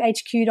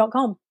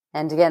 girltalkhq.com.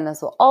 And again,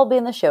 this will all be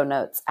in the show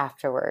notes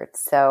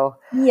afterwards. So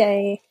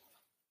yay.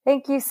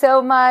 Thank you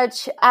so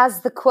much.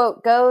 As the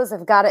quote goes,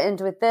 I've got to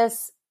end with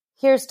this.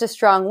 Here's to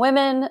strong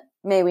women.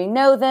 May we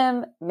know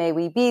them, may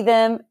we be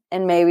them,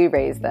 and may we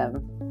raise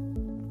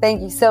them.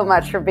 Thank you so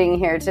much for being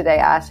here today,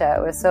 Asha.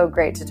 It was so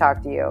great to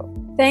talk to you.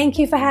 Thank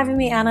you for having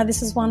me, Anna.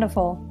 This is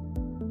wonderful.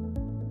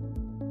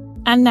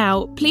 And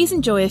now, please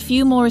enjoy a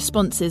few more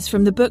responses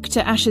from the book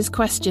to Asha's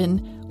question,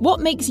 what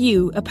makes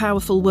you a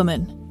powerful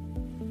woman?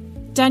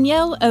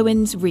 Danielle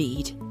Owens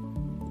Reed.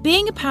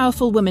 Being a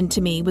powerful woman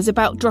to me was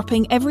about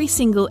dropping every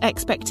single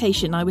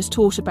expectation I was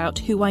taught about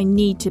who I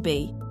need to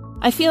be.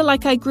 I feel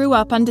like I grew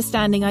up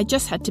understanding I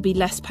just had to be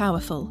less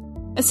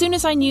powerful. As soon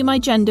as I knew my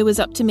gender was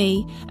up to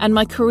me, and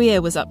my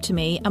career was up to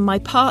me, and my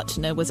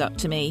partner was up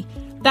to me,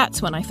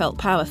 that's when I felt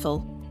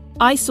powerful.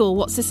 I saw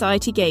what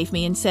society gave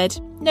me and said,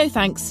 no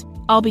thanks,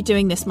 I'll be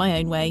doing this my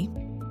own way.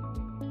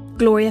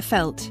 Gloria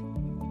Felt.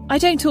 I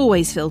don't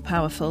always feel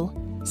powerful.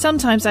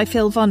 Sometimes I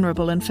feel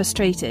vulnerable and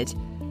frustrated.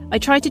 I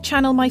try to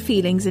channel my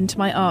feelings into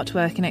my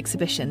artwork and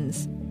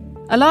exhibitions.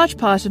 A large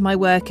part of my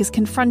work is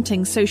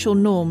confronting social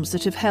norms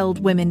that have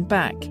held women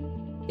back.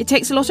 It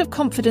takes a lot of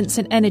confidence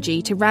and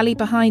energy to rally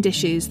behind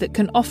issues that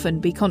can often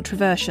be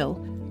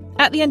controversial.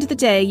 At the end of the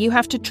day, you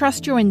have to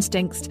trust your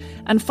instincts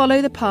and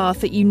follow the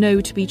path that you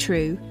know to be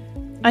true.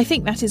 I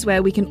think that is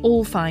where we can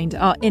all find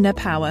our inner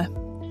power.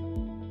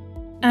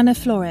 Anna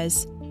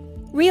Flores.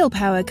 Real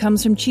power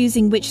comes from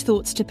choosing which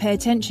thoughts to pay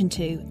attention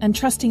to and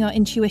trusting our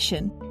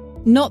intuition,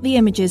 not the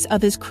images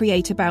others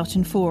create about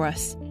and for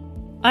us.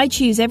 I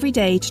choose every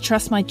day to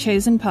trust my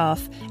chosen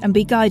path and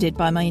be guided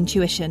by my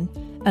intuition,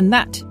 and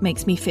that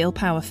makes me feel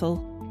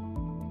powerful.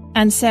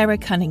 And Sarah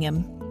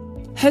Cunningham.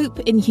 Hope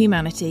in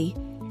humanity,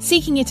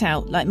 seeking it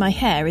out like my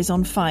hair is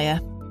on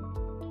fire.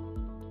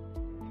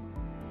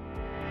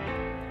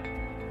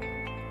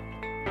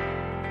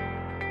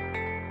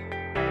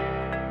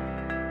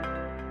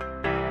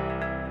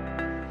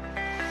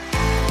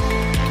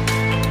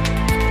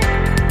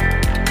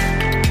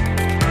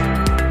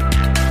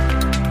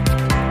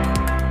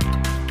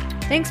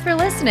 Thanks for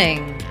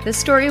listening. The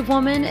Story of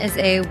Woman is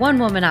a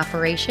one-woman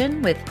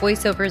operation with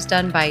voiceovers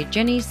done by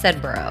Jenny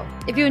Sedborough.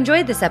 If you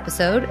enjoyed this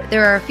episode,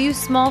 there are a few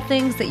small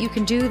things that you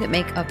can do that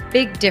make a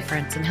big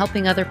difference in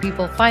helping other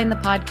people find the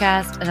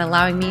podcast and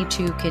allowing me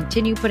to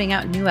continue putting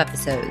out new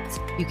episodes.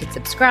 You can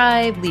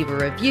subscribe, leave a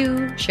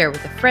review, share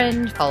with a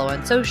friend, follow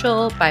on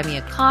social, buy me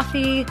a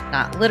coffee.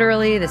 Not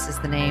literally, this is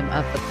the name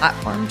of the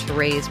platform to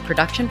raise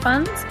production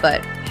funds,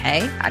 but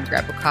hey, I'd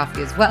grab a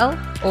coffee as well.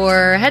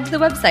 Or head to the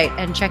website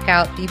and check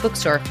out the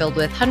bookstore filled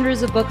with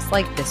hundreds of books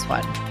like this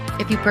one.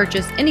 If you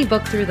purchase any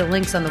book through the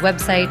links on the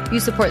website, you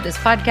support this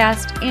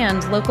podcast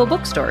and local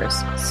bookstores.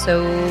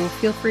 So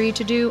feel free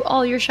to do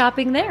all your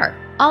shopping there.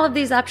 All of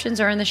these options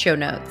are in the show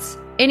notes.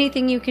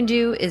 Anything you can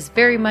do is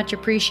very much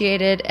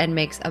appreciated and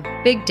makes a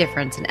big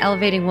difference in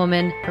elevating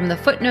women from the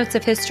footnotes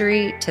of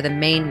history to the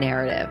main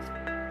narrative.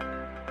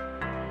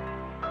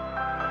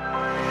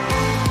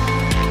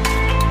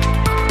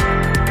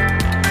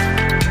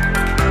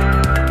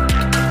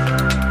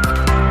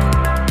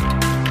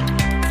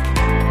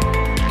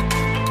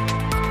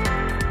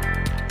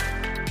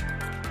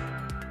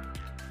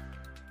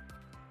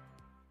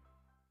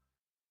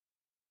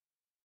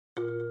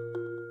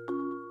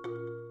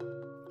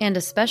 And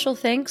a special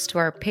thanks to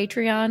our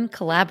Patreon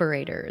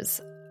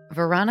collaborators,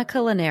 Veronica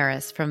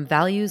Linares from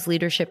Values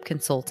Leadership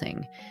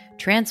Consulting,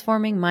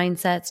 transforming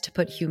mindsets to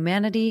put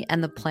humanity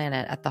and the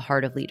planet at the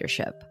heart of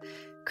leadership.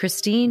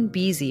 Christine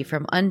Beasy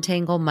from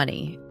Untangle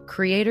Money,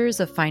 creators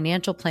of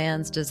financial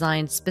plans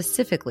designed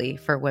specifically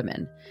for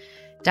women.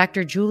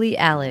 Dr. Julie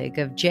Allig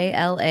of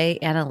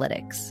JLA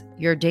Analytics,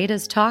 your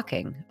data's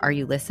talking. Are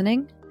you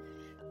listening?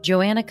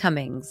 Joanna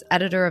Cummings,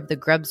 editor of the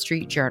Grub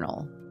Street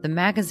Journal, the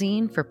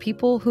magazine for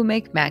people who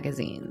make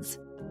magazines.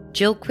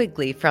 Jill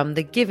Quigley from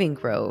The Giving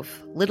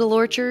Grove, Little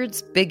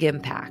Orchards, Big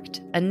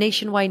Impact, a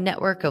nationwide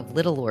network of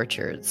little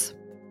orchards.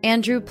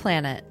 Andrew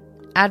Planet,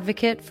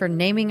 advocate for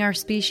naming our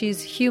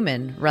species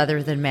human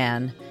rather than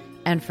man,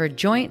 and for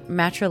joint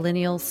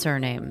matrilineal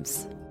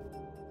surnames.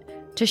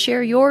 To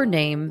share your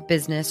name,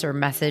 business, or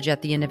message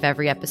at the end of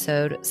every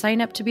episode,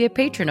 sign up to be a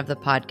patron of the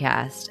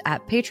podcast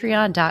at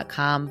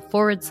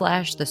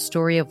patreon.com/The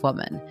Story of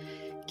Woman.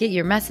 Get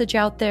your message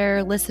out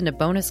there, listen to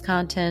bonus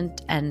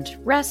content, and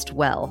rest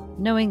well,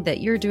 knowing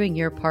that you're doing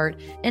your part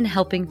in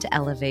helping to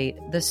elevate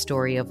the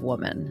story of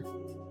woman.